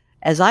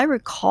as I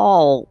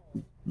recall,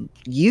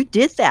 you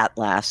did that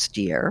last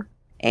year.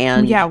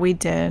 And yeah, we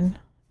did.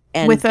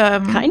 And with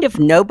kind of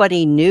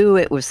nobody knew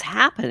it was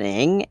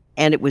happening,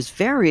 and it was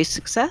very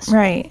successful.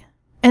 Right.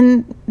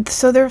 And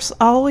so there's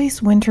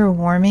always winter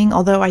warming,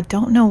 although I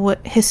don't know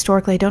what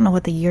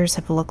the years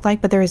have looked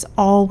like, but there is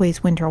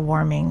always winter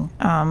warming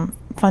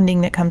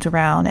funding that comes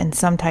around, and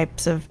some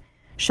types of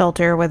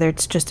shelter, whether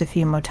it's just a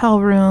few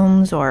motel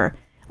rooms, or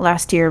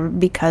last year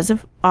because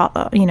of,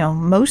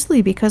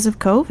 mostly because of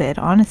COVID,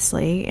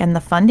 honestly, and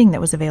the funding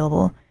that was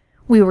available,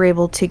 we were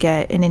able to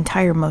get an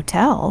entire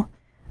motel.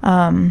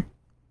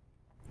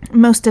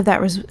 Most of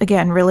that was,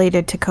 again,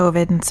 related to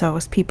COVID, and so it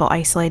was people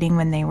isolating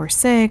when they were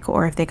sick,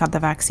 or if they got the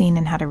vaccine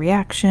and had a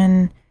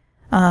reaction,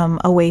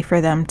 a way for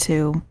them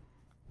to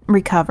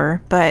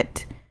recover.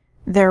 But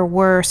there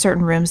were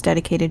certain rooms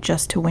dedicated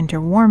just to winter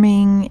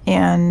warming,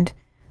 and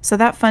so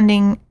that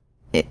funding,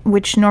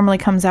 which normally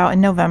comes out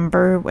in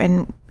November,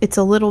 and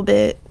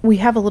we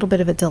have a little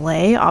bit of a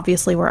delay.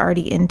 Obviously, we're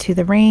already into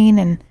the rain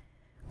and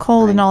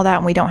cold and all that,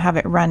 and we don't have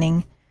it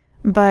running.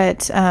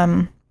 But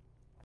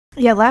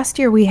last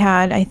year we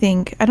had, I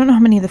don't know how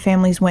many of the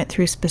families went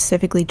through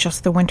specifically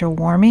just the winter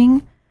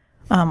warming,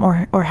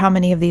 or how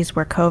many of these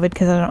were COVID,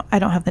 because I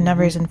don't have the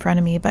numbers in front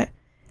of me, but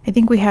I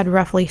think we had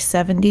roughly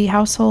 70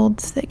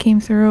 households that came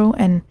through,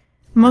 and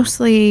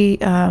mostly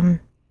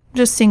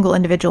just single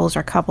individuals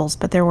or couples,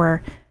 but there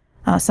were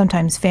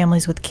sometimes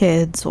families with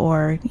kids,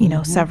 or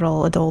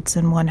several adults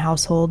in one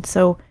household.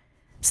 So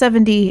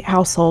 70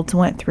 households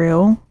went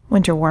through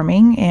winter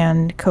warming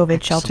and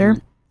COVID shelter.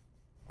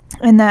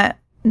 And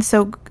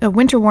so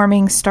winter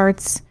warming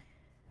starts,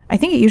 I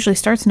think it usually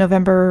starts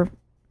November,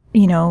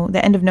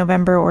 the end of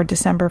November or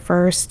December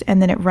 1st,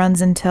 and then it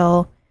runs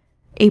until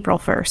April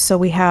 1st. So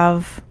we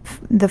have,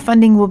 the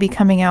funding will be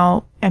coming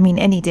out,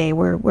 any day.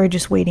 We're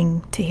just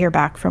waiting to hear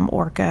back from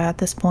ORCA at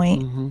this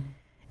point.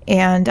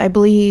 And I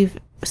believe,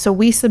 so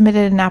we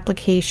submitted an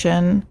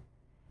application,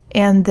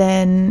 and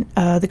then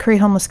the Create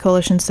Homeless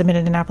Coalition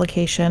submitted an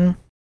application,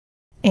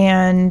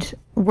 and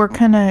we're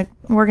going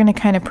to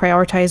kind of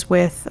prioritize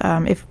with,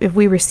 if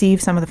we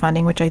receive some of the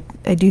funding, which I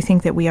do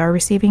think that we are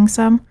receiving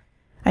some.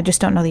 I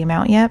just don't know the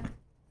amount yet.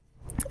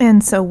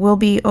 And so we'll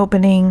be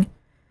opening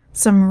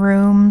some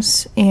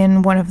rooms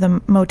in one of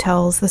the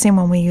motels, the same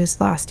one we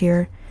used last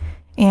year,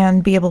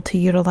 and be able to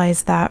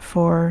utilize that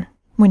for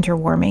winter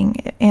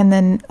warming. And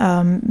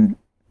then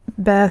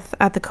Beth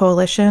at the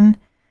coalition,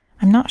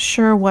 I'm not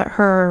sure what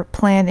her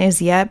plan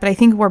is yet, but I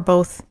think we're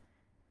both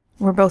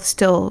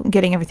still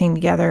getting everything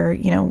together.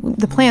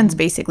 The plan's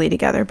basically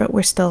together, but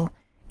we're still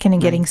kind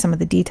of getting some of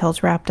the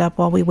details wrapped up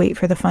while we wait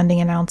for the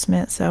funding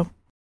announcement. So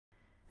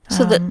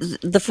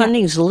the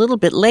funding's a little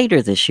bit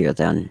later this year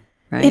then,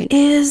 right? It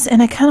is,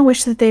 and I kind of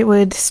wish that they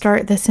would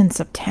start this in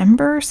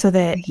September so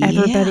that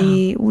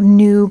everybody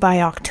knew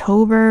by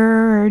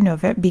October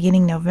or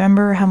beginning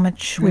November how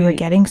much we were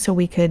getting, so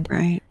we could,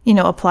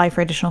 apply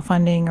for additional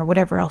funding or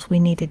whatever else we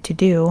needed to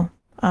do.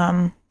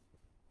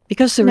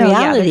 Because the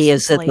reality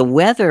is that the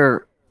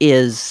weather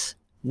is,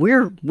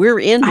 we're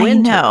in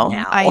winter now.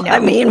 I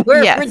know.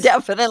 We're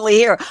definitely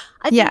here.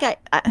 I think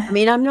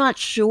I'm not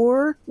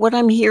sure. What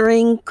I'm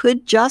hearing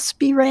could just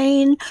be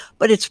rain,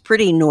 but it's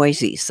pretty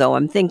noisy. So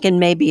I'm thinking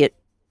maybe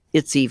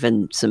it's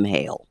even some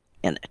hail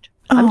in it.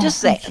 I'm just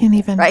saying. I can't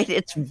even. Right?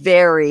 It's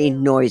very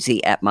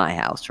noisy at my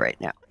house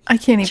right now. I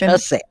can't even.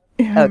 Just saying.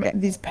 Okay.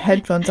 These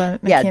headphones on.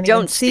 I can't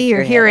even see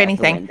or hear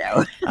anything.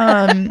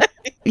 No,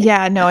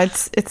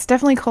 it's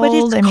definitely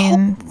cold.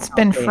 It's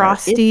been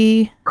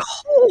frosty.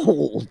 It's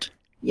cold.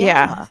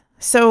 Yeah.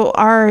 So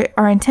our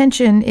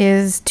intention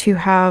is to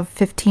have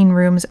 15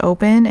 rooms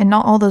open, and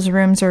not all those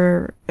rooms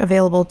are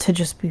available to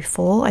just be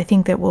full. I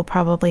think that we'll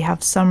probably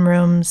have some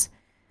rooms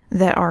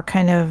that are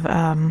kind of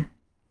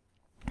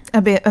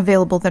a bit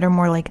available that are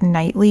more like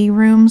nightly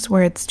rooms,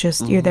 where it's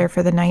just you're there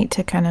for the night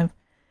to kind of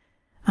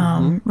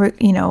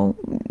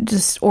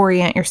just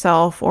orient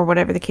yourself, or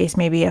whatever the case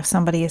may be if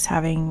somebody is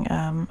having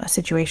a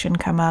situation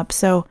come up.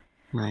 So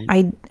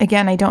I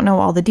don't know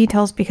all the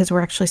details, because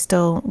we're actually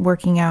still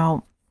working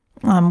out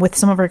with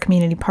some of our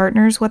community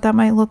partners what that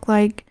might look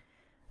like.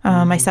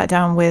 I sat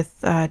down with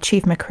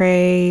Chief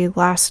McRae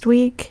last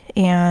week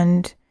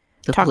and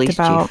talked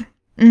about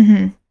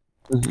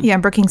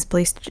Brookings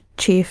Police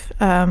Chief,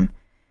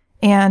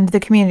 and the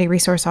Community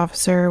Resource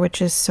Officer,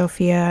 which is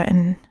Sophia,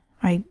 and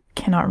I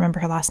cannot remember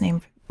her last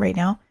name right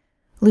now.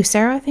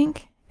 Lucero, I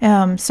think.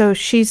 So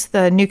she's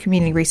the new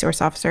community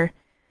resource officer.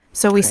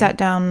 So we sat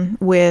down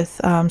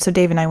with, so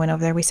Dave and I went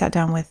over there. We sat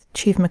down with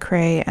Chief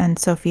McCrae and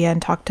Sophia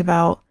and talked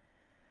about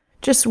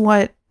just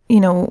what,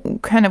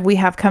 kind of we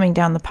have coming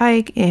down the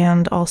pike,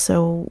 and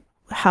also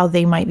how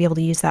they might be able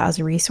to use that as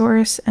a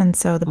resource. And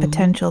so the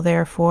potential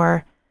there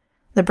for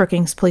the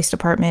Brookings Police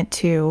Department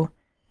to,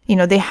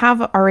 they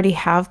already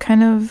have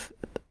kind of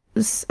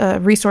a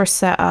resource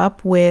set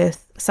up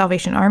with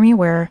Salvation Army,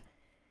 where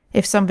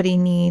if somebody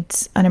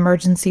needs an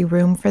emergency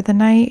room for the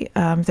night,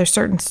 there's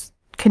certain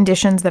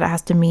conditions that it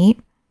has to meet,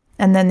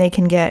 and then they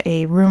can get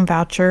a room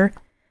voucher.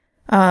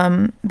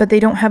 But they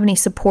don't have any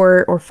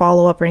support or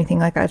follow-up or anything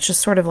like that. It's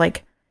just sort of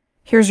like,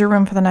 here's your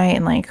room for the night,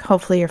 and like,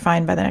 hopefully you're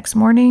fine by the next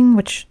morning,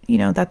 which,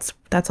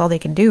 that's all they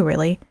can do,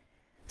 really.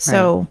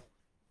 So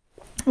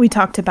we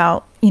talked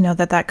about,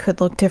 that could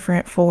look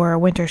different for a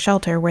winter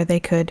shelter, where they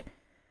could,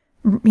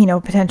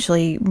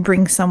 potentially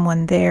bring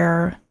someone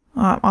there.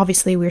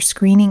 Obviously, we're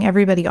screening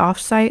everybody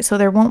off-site, so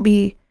there won't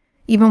be,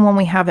 even when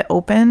we have it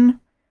open,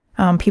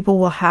 people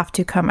will have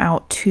to come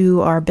out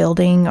to our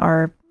building,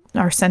 our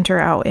center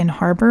out in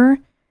Harbor,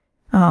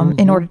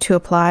 in order to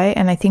apply.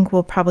 And I think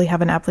we'll probably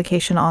have an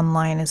application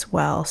online as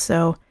well.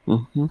 So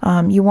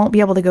you won't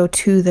be able to go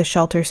to the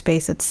shelter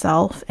space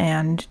itself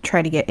and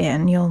try to get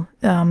in.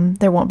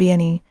 There won't be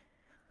any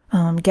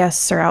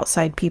guests or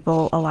outside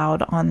people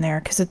allowed on there,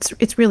 because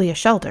it's really a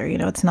shelter.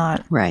 It's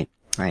not right.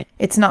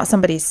 It's not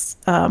somebody's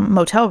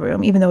motel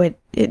room, even though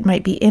it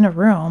might be in a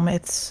room.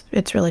 It's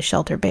really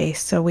shelter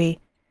based. So we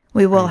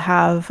will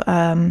have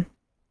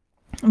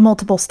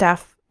multiple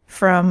staff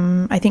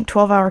from, I think,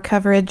 12-hour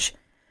coverage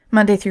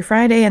Monday through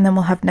Friday, and then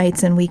we'll have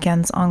nights and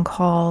weekends on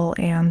call,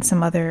 and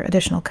some other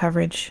additional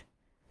coverage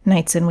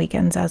nights and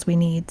weekends as we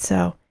need.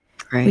 So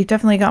we've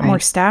definitely got more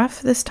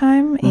staff this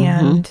time,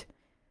 and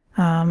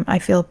I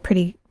feel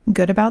pretty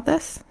good about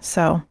this.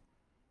 So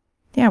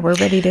yeah, we're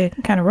ready to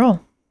kind of roll.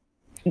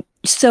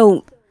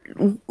 So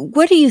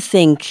what do you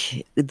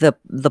think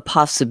the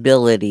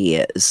possibility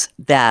is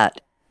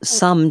that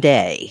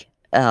someday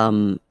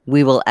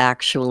we will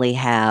actually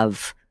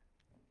have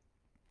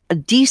a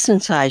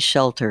decent sized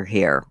shelter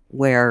here,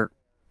 where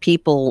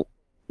people,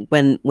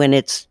 when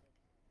it's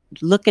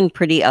looking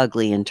pretty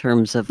ugly in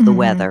terms of the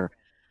weather,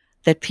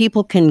 that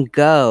people can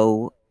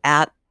go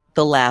at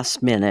the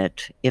last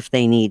minute if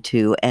they need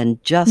to,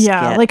 and just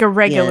get like a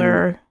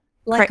regular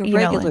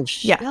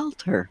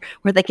shelter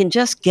where they can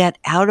just get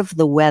out of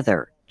the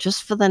weather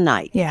just for the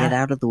night, get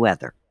out of the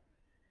weather.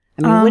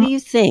 I mean, what do you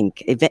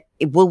think?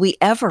 Will we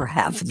ever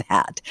have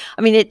that?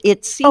 I mean,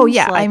 it seems. Oh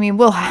yeah, like, I mean,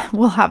 we'll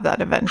have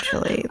that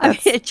eventually. I mean,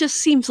 it just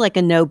seems like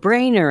a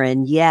no-brainer,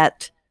 and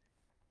yet,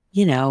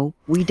 we don't.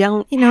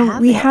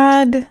 We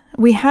had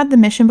the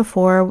mission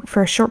before.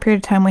 For a short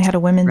period of time, we had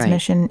a women's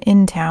mission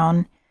in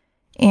town,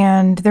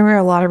 and there were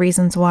a lot of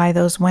reasons why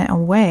those went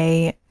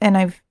away. And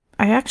I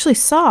actually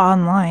saw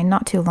online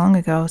not too long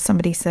ago,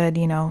 somebody said,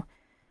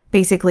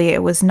 basically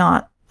it was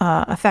not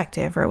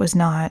effective, or it was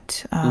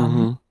not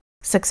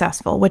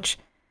successful, which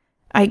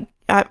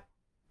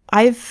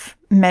I've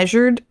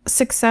measured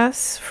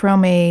success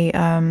from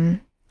a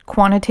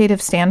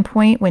quantitative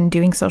standpoint when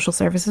doing social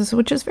services,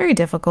 which is very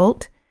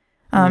difficult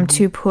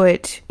to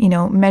put,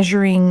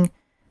 measuring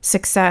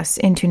success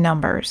into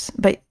numbers,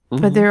 but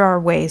there are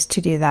ways to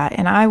do that.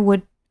 And I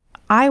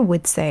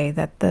would say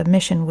that the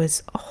mission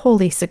was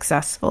wholly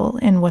successful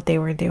in what they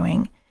were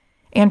doing,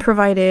 and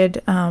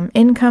provided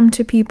income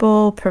to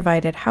people,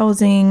 provided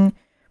housing,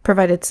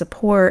 provided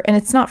support. And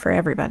it's not for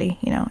everybody,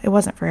 it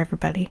wasn't for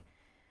everybody,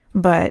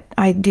 but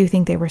I do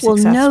think they were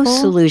successful. Well, no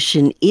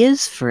solution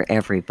is for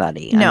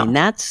everybody. No. I mean,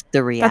 that's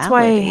the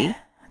reality.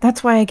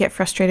 That's why I get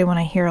frustrated when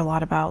I hear a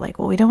lot about, like,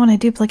 well, we don't want to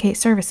duplicate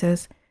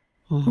services.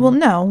 Well,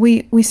 no,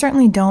 we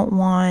certainly don't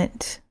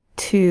want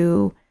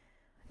to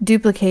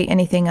duplicate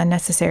anything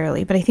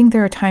unnecessarily, but I think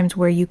there are times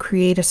where you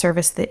create a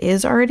service that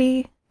is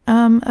already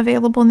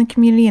available in the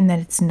community, and that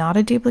it's not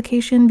a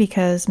duplication,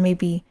 because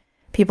maybe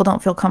people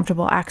don't feel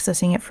comfortable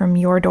accessing it from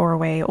your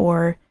doorway,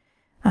 or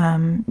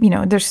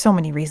there's so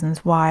many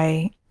reasons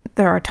why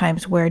there are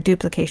times where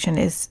duplication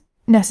is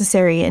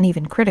necessary and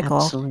even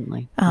critical.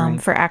 Absolutely.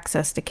 For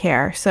access to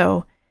care.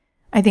 So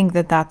I think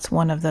that that's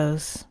one of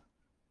those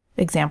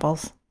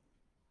examples.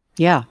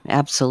 Yeah,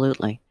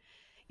 absolutely.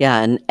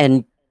 Yeah,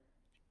 and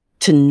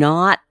to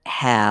not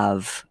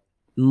have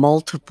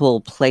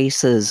multiple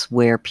places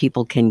where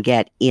people can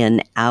get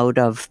in out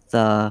of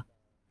the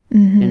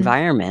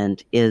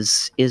environment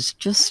is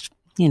just,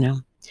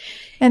 and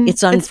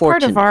it's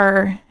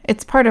unfortunate.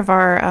 It's part of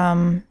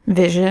our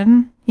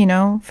vision,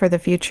 for the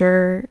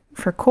future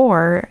for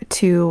CORE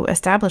to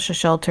establish a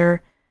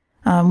shelter.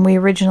 We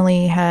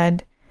originally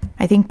had,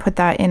 I think,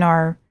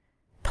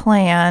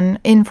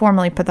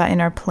 informally put that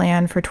in our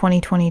plan for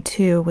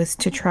 2022, was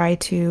to try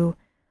to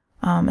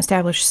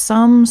establish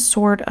some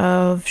sort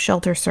of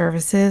shelter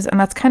services. And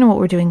that's kind of what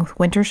we're doing with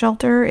Winter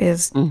Shelter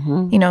is,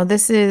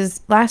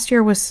 last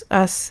year was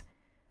us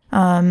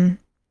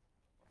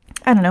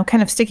I don't know,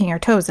 kind of sticking our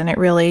toes in it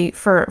really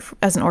for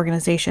as an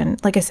organization.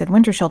 Like I said,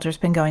 winter shelter's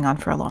been going on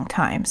for a long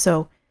time.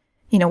 So,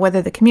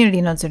 whether the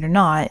community knows it or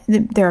not,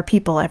 there are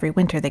people every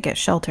winter that get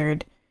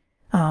sheltered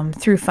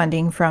through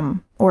funding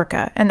from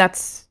Orca. And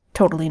that's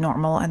totally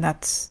normal. And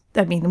that's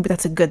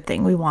a good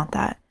thing. We want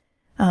that.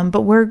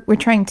 But we're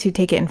trying to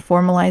take it and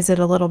formalize it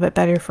a little bit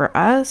better for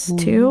us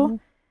too.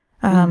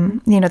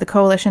 The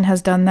coalition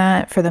has done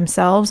that for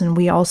themselves, and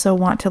we also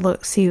want to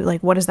see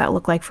what does that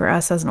look like for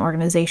us as an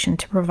organization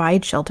to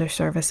provide shelter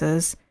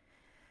services.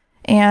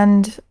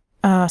 And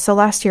so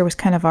last year was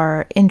kind of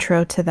our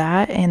intro to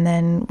that, and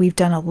then we've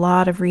done a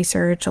lot of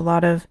research, a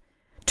lot of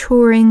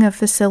touring of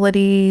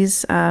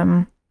facilities,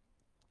 done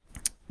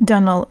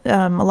a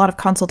lot of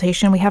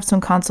consultation. We have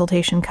some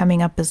consultation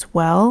coming up as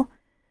well,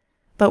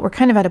 but we're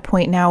kind of at a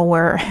point now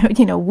where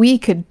we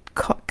could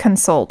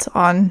consult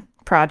on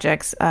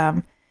projects.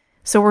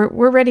 So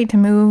we're ready to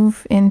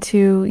move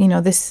into,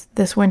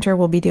 this winter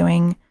we'll be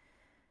doing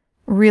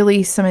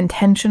really some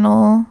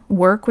intentional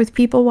work with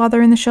people while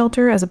they're in the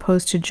shelter, as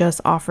opposed to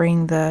just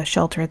offering the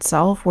shelter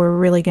itself. We're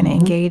really going to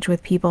engage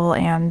with people.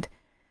 And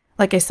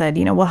like I said,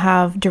 we'll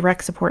have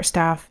direct support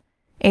staff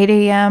 8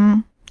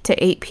 a.m.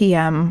 to 8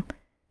 p.m.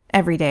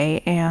 every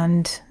day.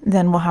 And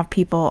then we'll have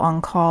people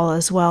on call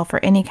as well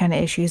for any kind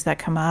of issues that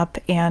come up,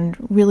 and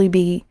really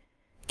be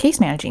case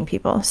managing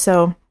people.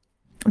 So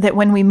that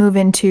when we move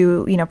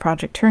into,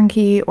 Project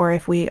Turnkey, or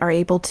if we are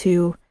able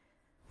to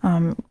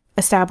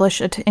establish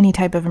any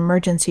type of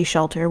emergency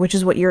shelter, which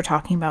is what you're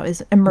talking about,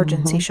 is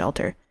emergency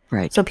shelter.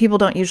 Right. So people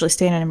don't usually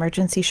stay in an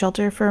emergency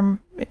shelter for,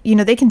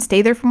 they can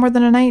stay there for more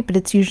than a night, but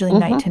it's usually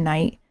night to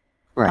night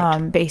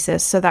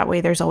basis. So that way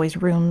there's always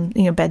room,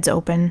 beds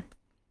open.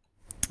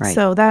 Right.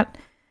 So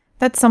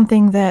that's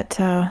something that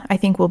I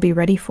think we'll be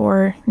ready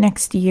for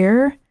next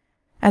year.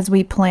 As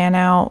we plan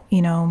out,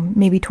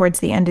 maybe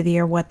towards the end of the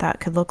year, what that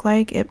could look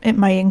like. It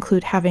might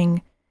include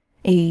having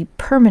a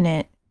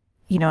permanent,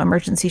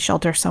 emergency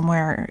shelter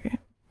somewhere,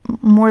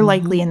 more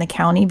likely in the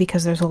county,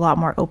 because there's a lot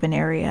more open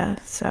area.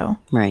 So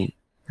right.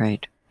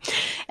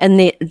 And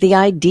the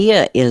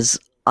idea is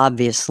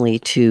obviously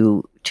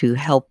to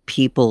help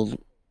people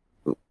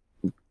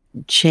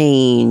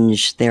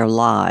change their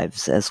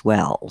lives as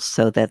well,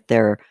 so that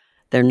they're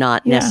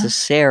not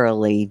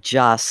necessarily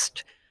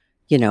just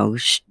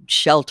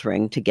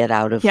sheltering to get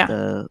out of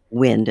the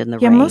wind and the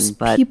rain. Most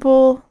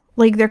people,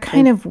 they're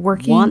kind of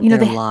working, want their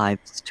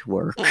lives to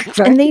work. Right?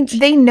 And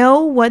they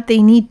know what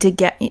they need to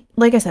get.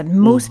 Like I said,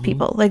 most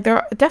people,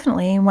 they're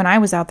definitely, when I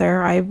was out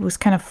there, I was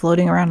kind of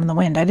floating around in the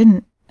wind. I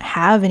didn't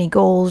have any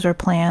goals or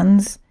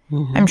plans.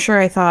 I'm sure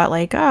I thought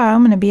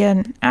I'm going to be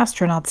an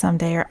astronaut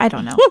someday, or I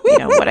don't know,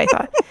 what I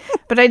thought.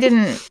 But I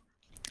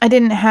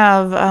didn't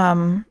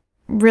have,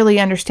 really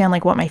understand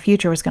what my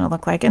future was going to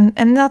look like.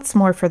 And that's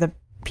more for the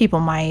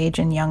people my age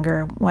and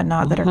younger,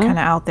 whatnot, that are kind of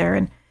out there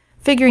and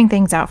figuring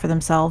things out for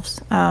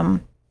themselves.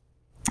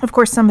 Of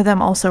course, some of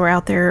them also are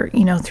out there,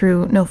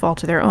 through no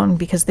fault of their own,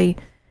 because they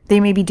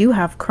maybe do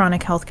have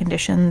chronic health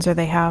conditions, or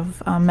they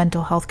have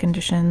mental health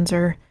conditions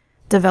or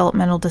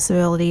developmental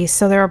disabilities.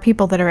 So there are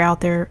people that are out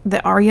there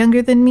that are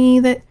younger than me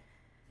that,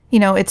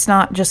 it's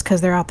not just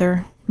because they're out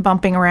there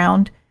bumping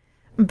around.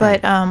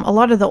 But a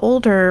lot of the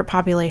older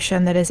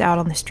population that is out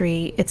on the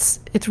street,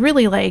 it's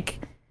really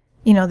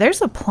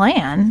there's a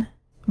plan.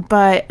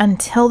 But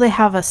until they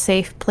have a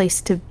safe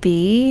place to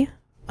be,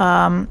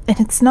 and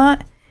it's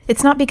not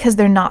because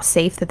they're not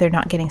safe that they're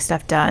not getting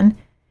stuff done.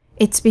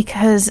 It's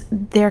because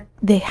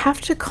they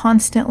have to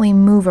constantly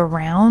move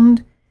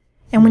around.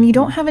 And when you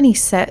don't have any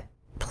set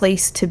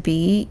place to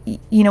be,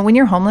 when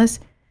you're homeless,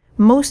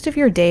 most of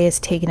your day is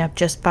taken up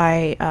just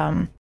by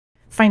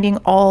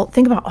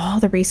think about all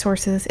the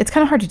resources. It's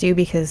kind of hard to do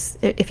because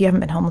if you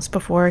haven't been homeless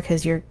before,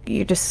 because you're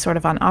just sort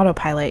of on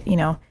autopilot,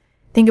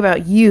 think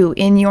about you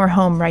in your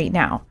home right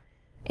now,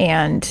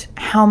 and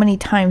how many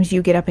times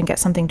you get up and get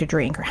something to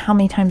drink, or how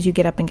many times you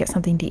get up and get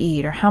something to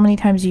eat, or how many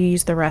times you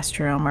use the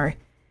restroom,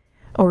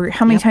 or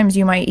how many times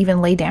you might even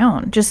lay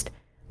down. Just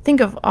think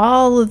of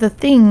all of the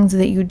things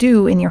that you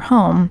do in your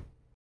home,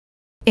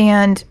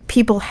 and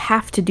people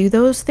have to do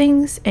those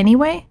things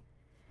anyway.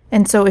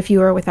 And so if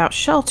you are without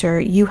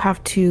shelter, you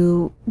have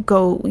to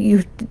go,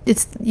 you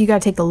got to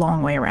take the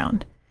long way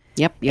around.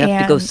 Yep, you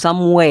have to go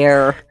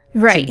somewhere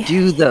to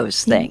do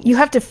those things. You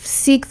have to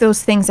seek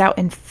those things out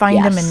and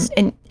find them,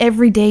 and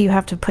every day you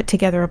have to put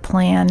together a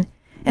plan.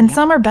 And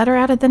some are better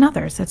at it than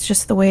others. That's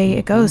just the way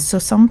it goes. So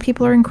some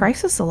people are in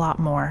crisis a lot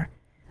more.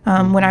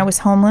 When I was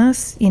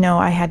homeless,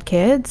 I had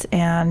kids,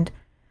 and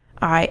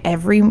I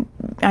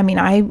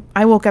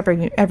woke up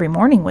every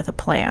morning with a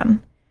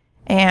plan.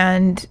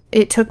 And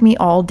it took me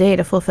all day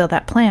to fulfill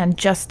that plan,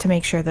 just to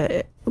make sure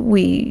that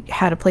we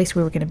had a place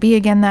we were going to be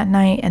again that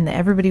night, and that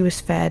everybody was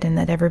fed, and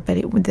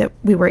that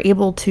we were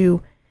able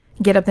to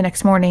get up the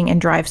next morning and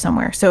drive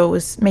somewhere. So it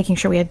was making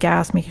sure we had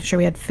gas, making sure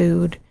we had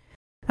food,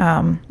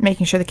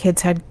 making sure the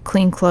kids had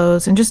clean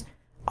clothes, and just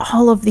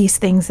all of these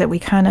things that we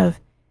kind of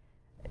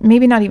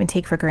maybe not even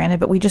take for granted,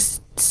 but we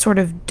just sort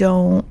of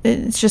don't.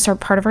 It's just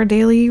part of our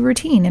daily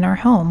routine in our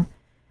home.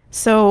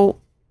 So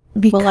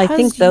Well, I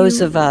think because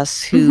those of you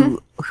us Mhm.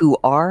 who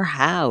are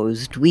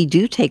housed, we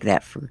do take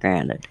that for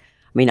granted.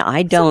 I mean,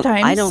 I don't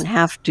Sometimes,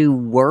 have to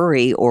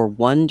worry or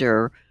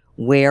wonder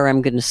where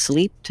I'm going to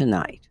sleep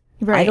tonight.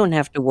 I right. don't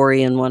have to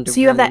worry and wonder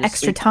So you where have I'm going that to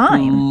extra sleep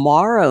time.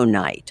 tomorrow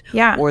night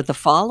Yeah. or the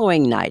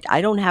following night.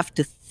 I don't have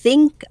to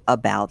think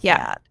about Yeah.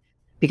 that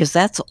because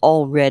that's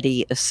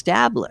already Yeah,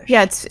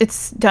 established.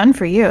 it's done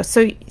for you.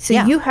 So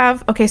Yeah. you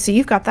have okay, so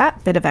you've got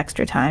that bit of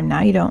extra time.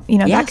 Now you don't,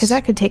 that cuz Yes.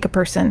 that could take a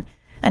person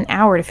an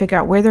hour to figure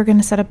out where they're going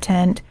to set up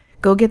tent,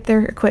 go get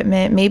their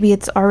equipment. Maybe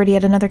it's already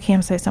at another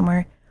campsite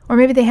somewhere, or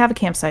maybe they have a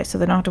campsite so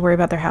they don't have to worry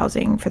about their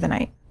housing for the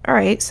night. All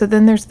right, so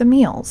then there's the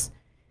meals.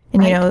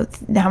 And Right.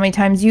 how many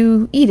times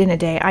you eat in a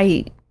day. I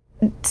eat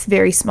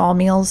very small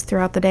meals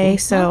throughout the day, Hmm.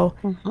 so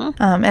Hmm.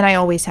 and I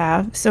always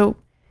have. So,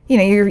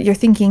 you're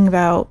thinking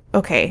about,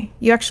 okay,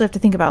 you actually have to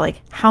think about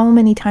like how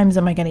many times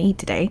am I going to eat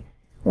today?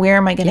 Where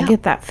am I going to Yeah.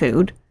 get that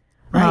food?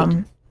 Right.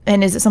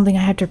 And is it something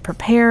I have to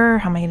prepare?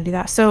 How am I going to do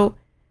that? So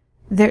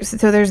there's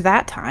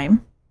that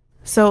time.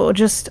 So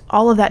just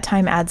all of that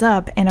time adds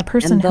up, and a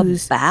person And the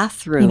who's, you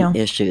bathroom know,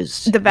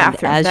 issues. the And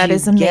bathroom, as that you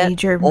is a get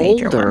major one.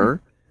 older,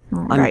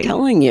 I'm Right.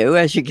 telling you,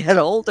 as you get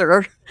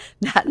older,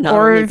 that not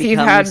Or only if you've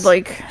had becomes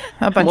like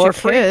a bunch more of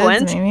kids,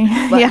 frequent,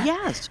 maybe. but Yeah.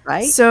 yes, right?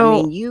 I mean,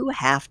 So, you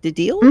have to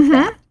deal with mhm.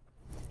 that.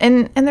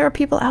 And there are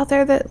people out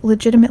there that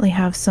legitimately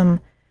have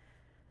some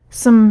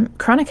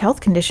chronic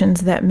health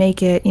conditions that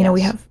make it,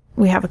 Yes.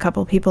 we have a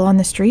couple of people on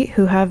the street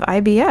who have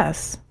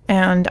IBS,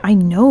 and I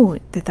know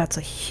that that's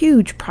a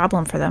huge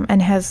problem for them,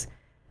 and has,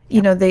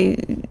 Yep.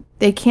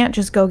 they can't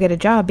just go get a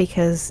job,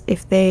 because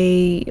if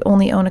they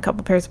only own a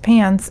couple pairs of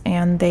pants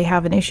and they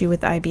have an issue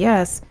with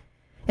IBS,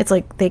 it's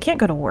like they can't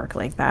go to work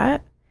like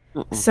that.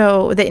 Mm-mm.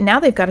 So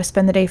now they've got to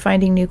spend the day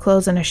finding new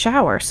clothes and a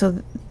shower.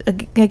 So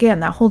again,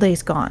 that whole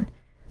day's gone.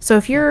 So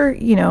if Yep.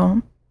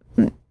 you're,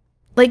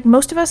 like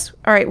most of us,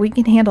 all right, we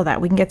can handle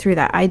that. We can get through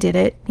that. I did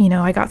it.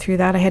 I got through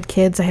that. I had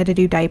kids. I had to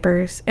do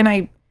diapers. And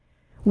I,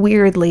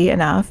 weirdly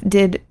enough,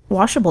 did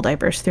washable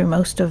diapers through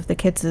most of the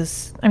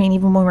kids', I mean,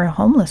 even when we were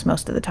homeless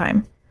most of the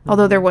time.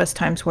 Although there was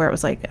times where it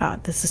was like,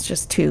 this is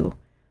just too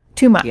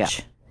Yeah.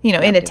 much, in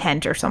Yep. a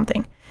tent or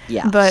something.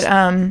 Yes. But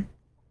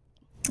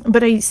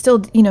I still,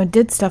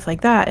 did stuff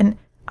like that. And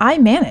I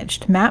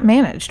managed, Matt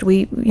managed.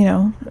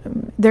 People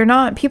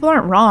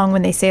aren't wrong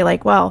when they say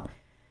like, well,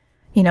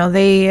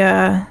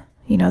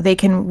 they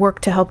can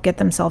work to help get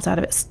themselves out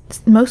of it.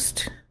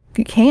 Most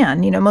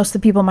can, most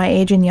of the people my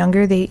age and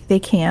younger, they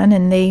can,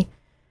 and they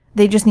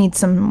just need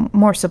some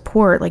more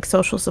support, like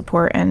social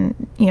support. And,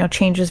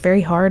 change is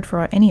very hard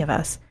for any of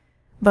us.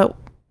 But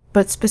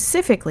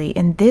specifically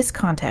in this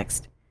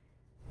context,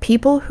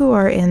 people who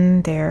are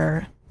in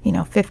their,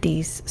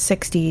 50s,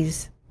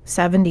 60s,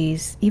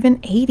 70s, even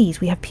 80s,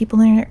 we have people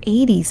in their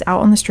 80s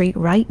out on the street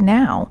right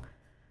now.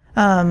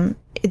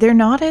 They're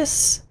not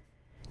as,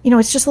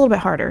 it's just a little bit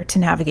harder to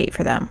navigate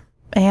for them.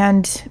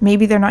 And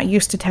maybe they're not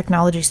used to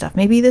technology stuff.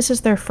 Maybe this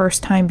is their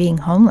first time being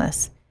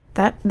homeless.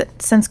 That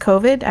since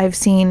COVID, I've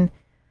seen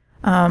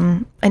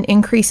an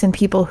increase in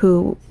people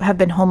who have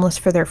been homeless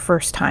for their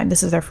first time.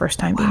 This is their first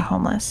time being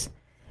homeless.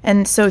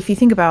 And so if you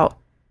think about,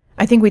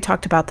 I think we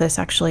talked about this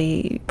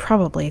actually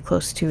probably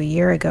close to a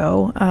year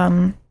ago,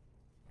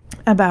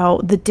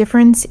 about the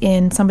difference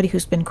in somebody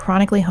who's been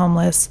chronically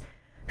homeless,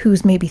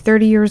 who's maybe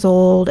 30 years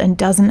old and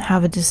doesn't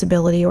have a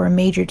disability or a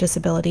major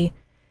disability,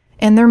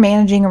 and they're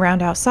managing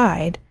around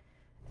outside,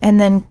 and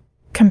then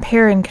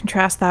compare and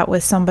contrast that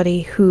with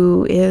somebody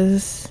who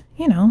is,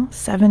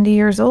 70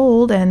 years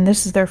old and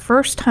this is their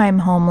first time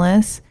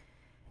homeless,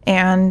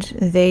 and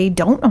they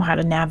don't know how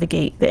to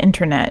navigate the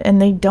internet,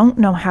 and they don't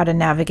know how to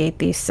navigate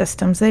these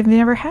systems. They've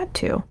never had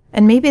to.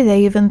 And maybe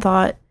they even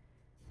thought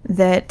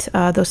that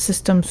those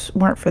systems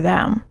weren't for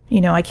them.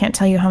 I can't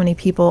tell you how many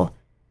people,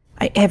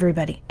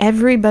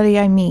 everybody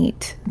I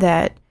meet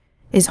that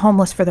is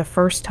homeless for the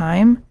first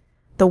time,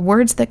 the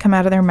words that come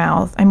out of their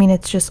mouth, I mean,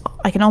 it's just,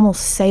 I can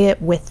almost say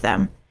it with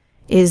them,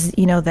 is,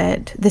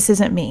 that this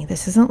isn't me.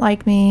 This isn't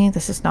like me.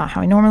 This is not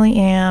how I normally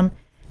am.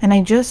 And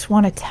I just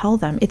want to tell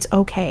them it's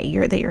okay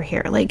that you're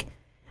here. Like,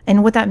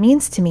 and what that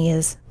means to me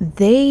is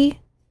they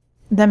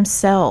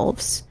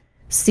themselves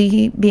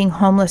see being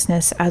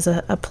homelessness as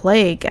a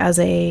plague, as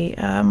a,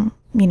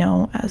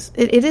 as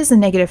it is a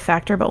negative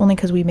factor, but only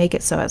because we make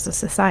it so as a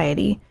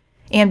society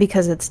and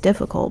because it's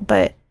difficult.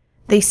 But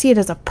they see it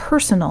as a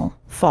personal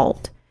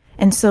fault.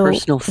 And so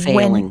Personal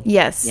failing.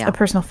 Yes, Yeah. a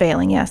personal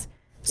failing, yes.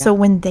 So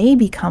when they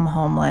become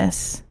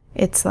homeless,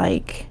 it's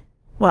like,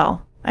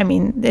 well, I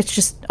mean, it's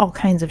just all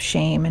kinds of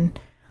shame and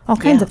all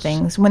kinds of Yes.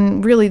 things,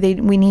 when really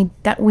we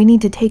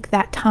need to take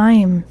that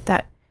time,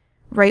 that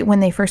right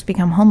when they first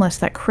become homeless,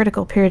 that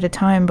critical period of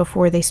time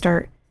before they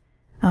start,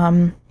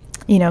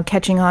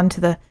 catching on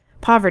to the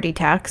poverty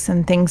tax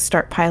and things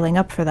start piling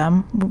up for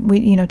them.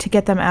 To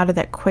get them out of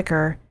that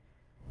quicker,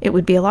 it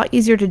would be a lot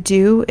easier to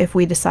do if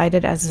we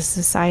decided as a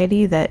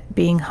society that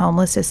being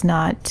homeless is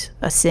not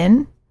a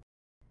sin.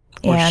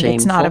 Or And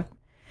it's not shameful.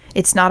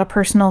 It's not a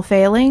personal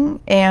failing.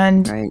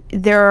 And Right.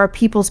 there are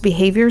people's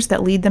behaviors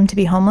that lead them to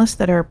be homeless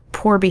that are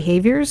poor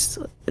behaviors.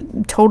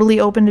 Totally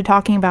open to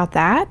talking about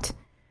that.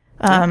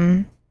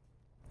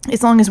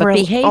 As long as But we're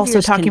also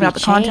behaviors talking can be about the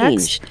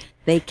context. changed.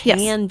 They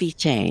can be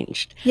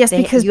changed. Yes,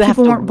 because You have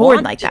people to weren't born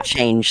want like to that.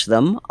 change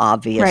them, Right.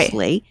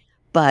 obviously,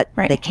 but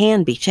Right. they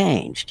can be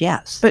changed.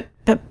 Yes.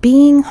 But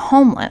being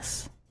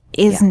homeless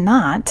is Yeah.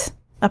 not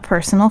a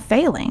personal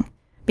failing,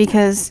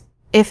 because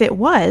if it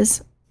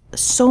was,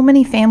 so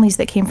many families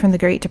that came from the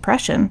Great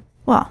Depression,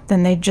 well,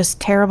 then they're just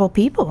terrible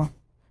people.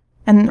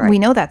 And Right. we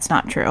know that's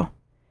not true.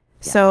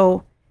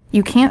 So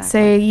you can't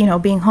say,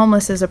 being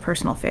homeless is a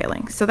personal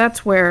failing. So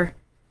that's where,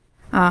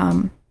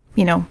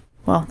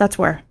 that's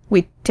where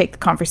we take the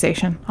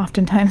conversation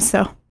oftentimes.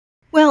 So,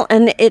 Well,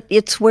 and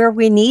it's where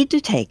we need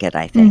to take it,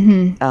 I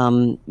think.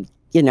 I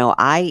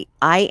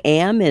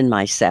am in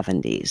my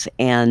 70s,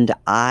 and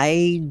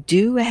I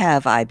do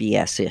have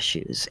IBS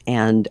issues,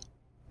 and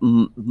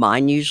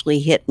mine usually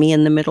hit me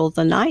in the middle of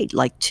the night,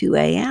 like 2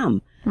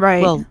 a.m.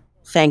 right. Well,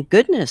 thank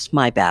goodness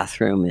my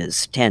bathroom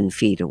is 10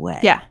 feet away.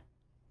 Yeah.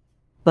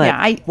 But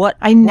Yeah, what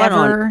never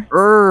on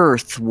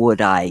earth would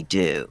I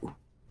do?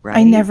 Right?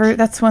 I never,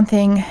 that's one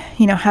thing,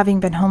 having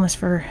been homeless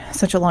for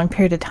such a long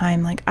period of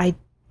time, like I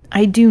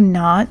do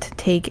not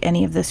take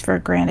any of this for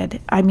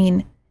granted. I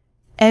mean,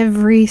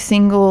 every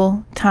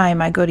single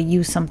time I go to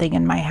use something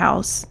in my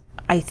house,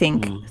 I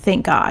think,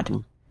 thank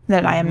God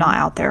that I am not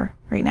out there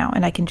right now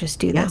and I can just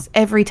do this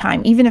every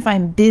time. Even if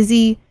I'm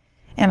busy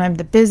and I'm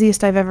the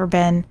busiest I've ever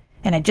been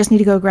and I just need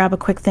to go grab a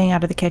quick thing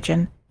out of the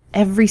kitchen,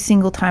 every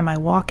single time I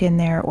walk in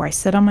there or I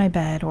sit on my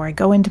bed or I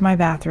go into my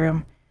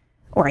bathroom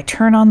or I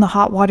turn on the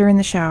hot water in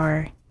the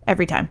shower,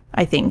 every time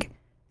I think,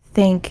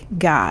 thank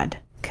God.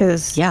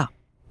 Because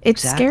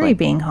it's scary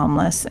being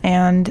homeless.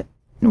 And,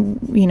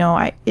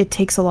 it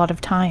takes a lot of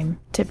time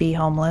to be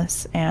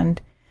homeless. And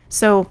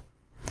so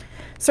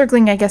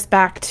circling, I guess,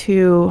 back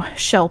to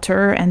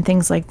shelter and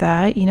things like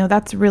that,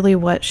 that's really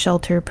what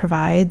shelter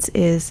provides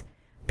is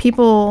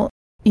people,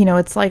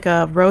 it's like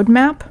a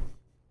roadmap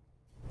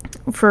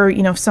for,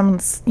 if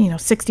someone's,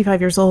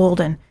 65 years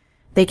old and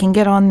they can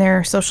get on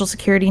their Social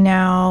Security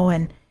now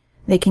and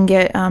they can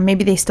get,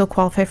 maybe they still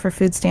qualify for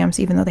food stamps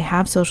even though they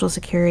have Social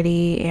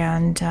Security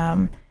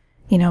and,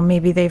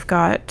 maybe they've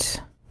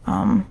got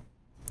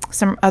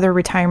some other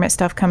retirement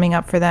stuff coming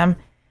up for them.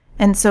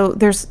 And so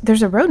there's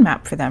a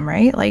roadmap for them,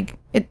 right? Like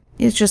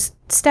it's just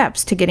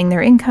steps to getting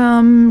their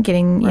income,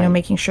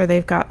 making sure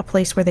they've got a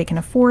place where they can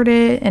afford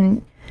it.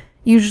 And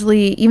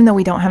usually, even though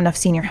we don't have enough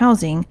senior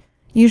housing,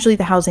 usually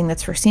the housing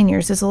that's for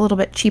seniors is a little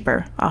bit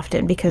cheaper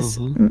often because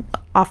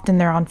often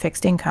they're on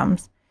fixed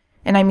incomes.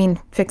 And I mean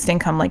fixed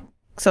income like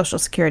Social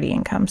Security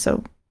income.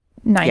 So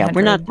 900,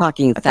 we're not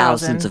talking 1,000.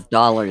 thousands of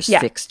dollars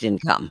fixed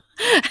income.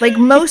 Like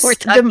most, we're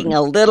talking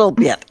a little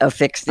bit of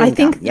fixed income. I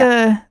think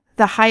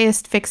the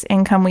highest fixed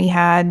income we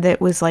had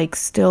that was like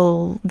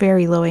still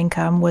very low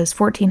income was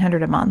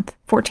 $1,400 a month.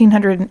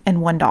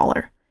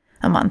 $1,401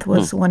 a month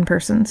was one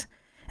person's,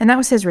 and that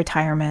was his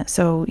retirement.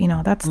 So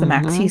that's the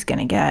max he's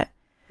gonna get.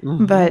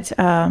 But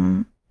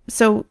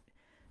so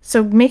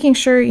making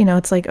sure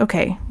it's like,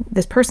 okay,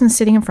 this person's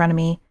sitting in front of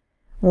me.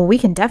 Well, we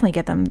can definitely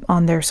get them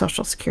on their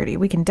Social Security.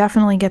 We can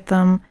definitely get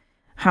them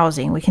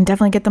housing. We can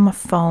definitely get them a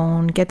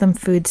phone, get them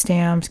food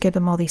stamps, get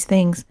them all these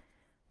things.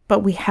 But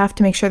we have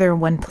to make sure they're in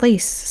one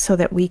place so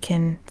that we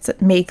can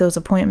make those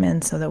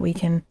appointments, so that we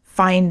can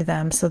find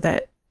them, so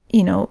that,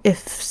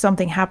 if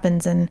something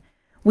happens and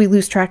we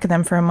lose track of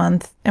them for a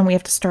month and we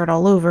have to start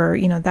all over,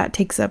 that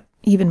takes up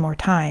even more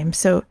time.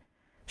 So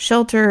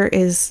shelter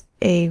is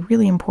a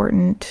really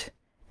important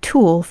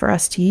tool for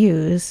us to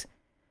use.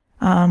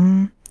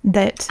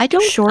 That I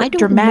don't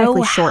dramatically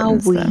know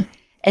shortens them.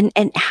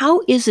 And how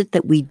is it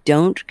that we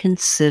don't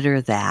consider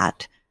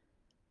that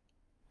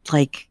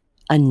like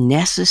a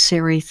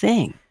necessary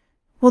thing?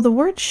 Well, the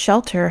word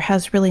shelter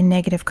has really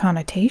negative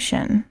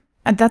connotation.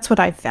 And that's what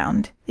I've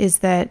found, is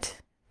that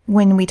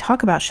when we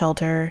talk about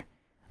shelter,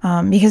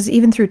 because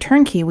even through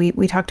Turnkey,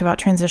 we talked about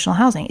transitional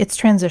housing. It's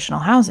transitional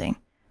housing.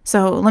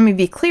 So let me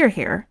be clear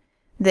here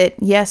that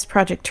yes,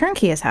 Project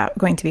Turnkey is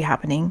going to be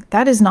happening.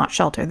 That is not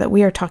shelter, that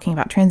we are talking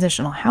about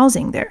transitional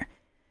housing there.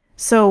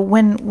 So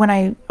what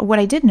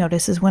I did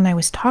notice is when I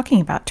was talking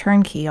about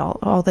Turnkey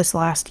all this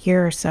last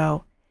year or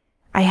so,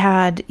 I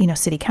had,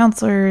 city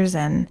councilors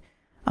and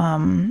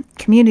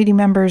community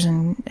members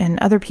and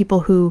other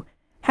people who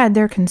had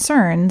their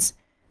concerns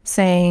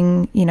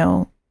saying,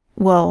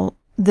 well,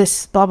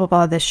 this blah, blah,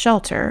 blah, this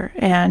shelter.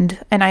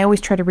 And I always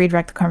try to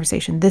redirect the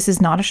conversation. This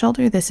is not a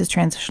shelter. This is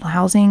transitional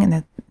housing.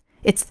 And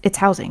it's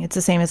housing. It's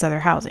the same as other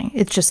housing.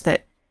 It's just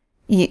that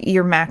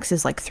your max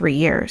is like 3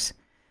 years.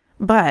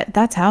 But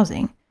that's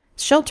housing.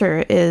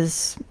 Shelter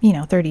is,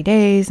 30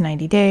 days,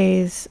 90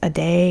 days, a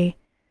day.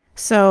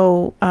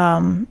 So,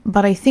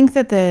 but I think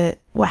that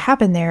what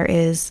happened there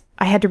is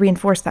I had to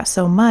reinforce that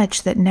so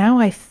much that now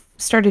I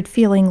started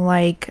feeling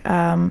like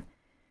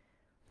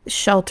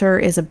shelter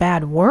is a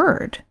bad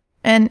word.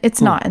 And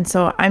it's not. And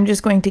so I'm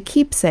just going to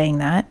keep saying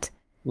that.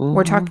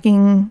 We're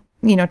talking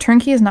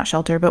turnkey is not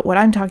shelter, but what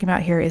I'm talking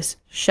about here is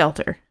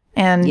shelter.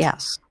 And,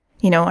 yes,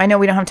 I know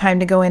we don't have time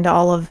to go into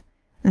all of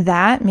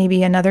that,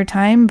 maybe another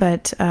time,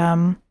 but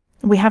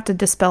we have to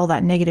dispel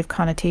that negative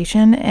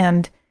connotation.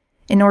 And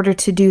in order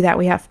to do that,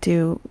 we have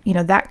to,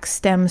 that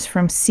stems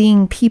from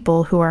seeing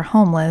people who are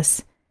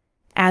homeless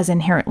as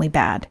inherently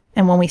bad.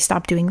 And when we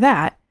stop doing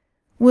that,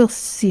 we'll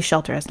see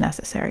shelter as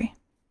necessary.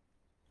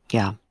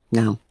 Yeah,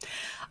 no.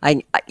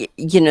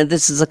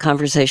 This is a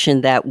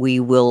conversation that we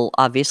will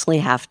obviously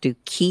have to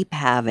keep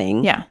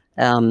having. Yeah.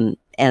 And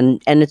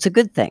it's a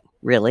good thing,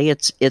 really.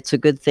 It's a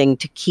good thing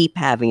to keep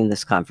having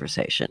this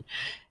conversation.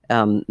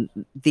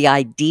 The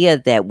idea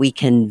that we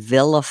can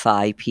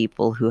vilify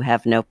people who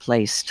have no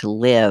place to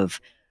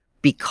live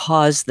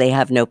because they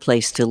have no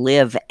place to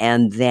live,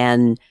 and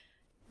then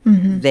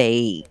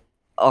they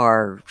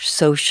are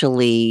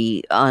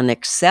socially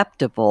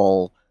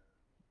unacceptable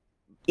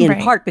in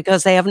part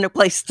because they have no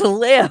place to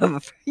live.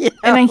 And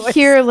I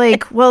hear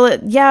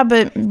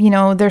but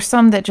there's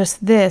some that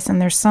just this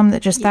and there's some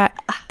that just that.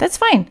 That's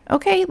fine.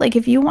 Okay. Like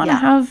if you want to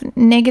have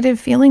negative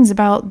feelings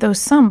about those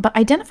some, but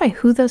identify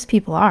who those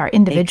people are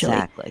individually.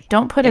 Exactly.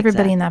 Don't put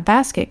everybody in that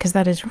basket, because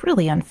that is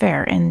really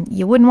unfair. And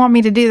you wouldn't want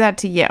me to do that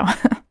to you.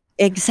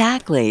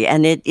 Exactly.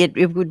 And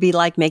it would be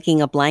like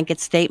making a blanket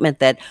statement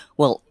that,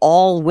 well,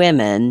 all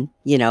women,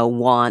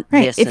 want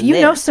this. If you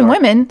know some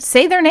women,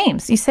 say their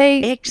names. You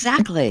say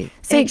exactly.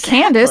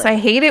 Candace, I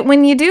hate it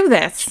when you do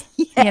this.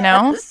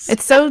 Yes.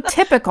 It's so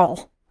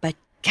typical. But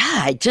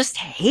God, I just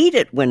hate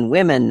it when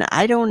women,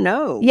 I don't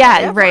know.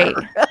 Yeah, whatever. right.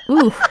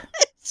 Ooh,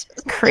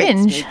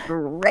 cringe.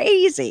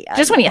 Crazy.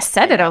 Just when you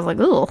said it, I was like,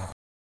 ooh.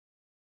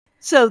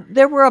 So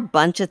there were a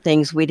bunch of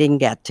things we didn't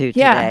get to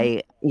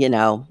today,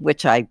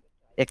 which I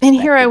expected.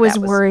 And here I was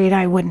worried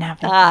I wouldn't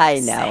have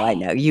anything to say. I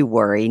know. You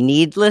worry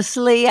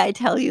needlessly. I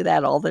tell you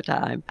that all the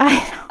time.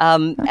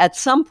 At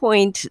some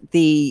point,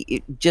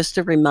 just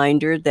a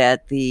reminder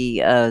that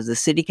the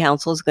city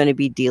council is going to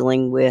be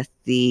dealing with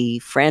the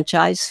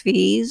franchise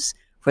fees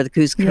for the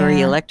Coos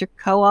Curry Electric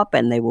Co-op,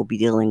 and they will be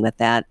dealing with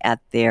that at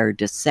their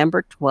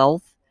December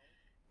 12th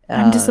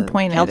I'm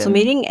disappointed council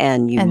meeting,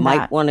 and you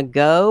might want to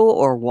go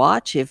or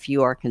watch if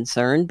you are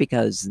concerned,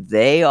 because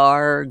they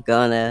are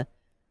gonna.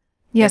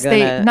 Yes,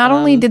 they not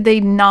only did they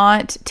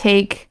not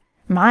take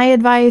my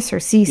advice or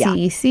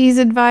CCEC's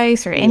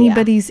advice or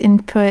anybody's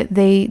input,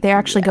 they're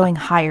actually going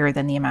higher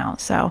than the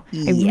amount. So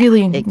I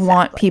really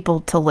want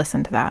people to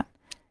listen to that.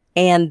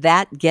 And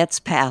that gets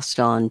passed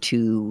on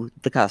to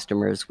the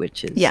customers,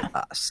 which is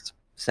us.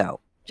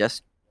 So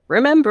just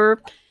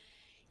remember,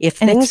 if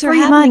things are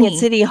happening at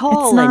City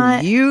Hall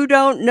and you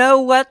don't know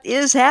what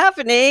is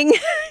happening,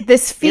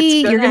 this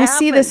fee, you're going to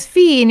see this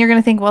fee and you're going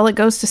to think, well, it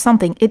goes to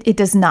something. It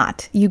does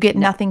not. You get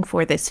nothing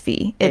for this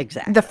fee.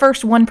 Exactly. The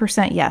first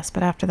 1%, yes,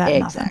 but after that,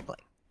 nothing. Exactly.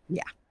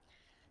 Yeah.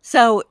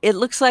 So it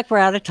looks like we're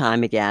out of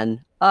time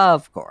again,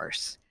 of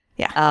course.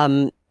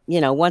 Yeah.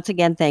 Once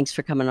again, thanks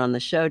for coming on the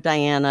show,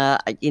 Diana.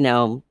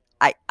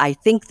 I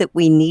think that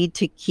we need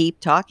to keep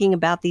talking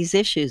about these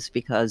issues,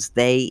 because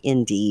they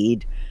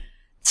indeed...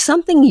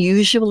 Something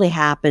usually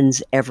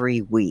happens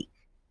every week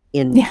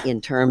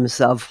in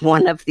terms of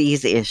one of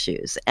these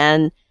issues.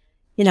 And,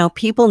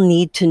 people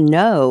need to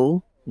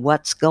know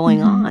what's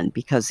going on,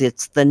 because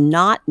it's the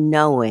not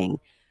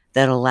knowing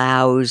that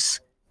allows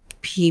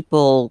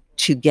people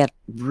to get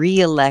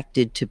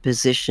reelected to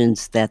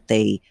positions that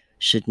they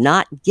should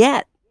not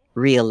get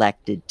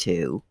reelected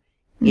to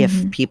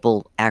if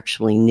people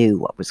actually knew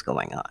what was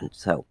going on.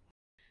 So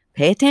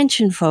pay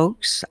attention,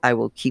 folks. I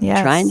will keep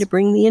trying to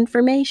bring the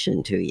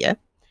information to you.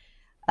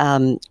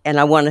 And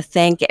I want to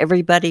thank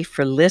everybody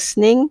for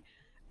listening.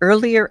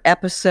 Earlier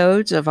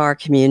episodes of our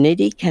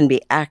community can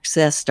be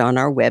accessed on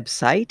our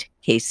website,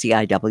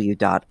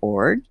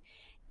 kciw.org.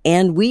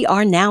 And we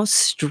are now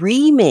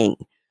streaming.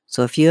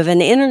 So if you have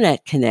an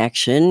internet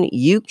connection,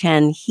 you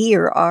can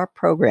hear our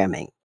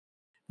programming.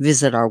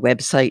 Visit our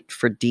website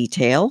for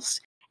details,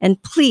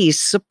 and please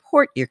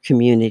support your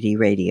community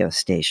radio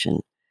station.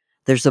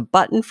 There's a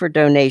button for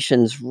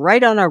donations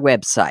right on our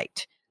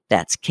website.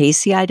 That's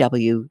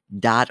kciw.org.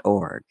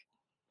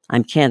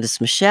 I'm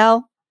Candace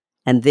Michelle,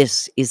 and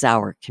this is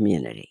our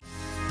community.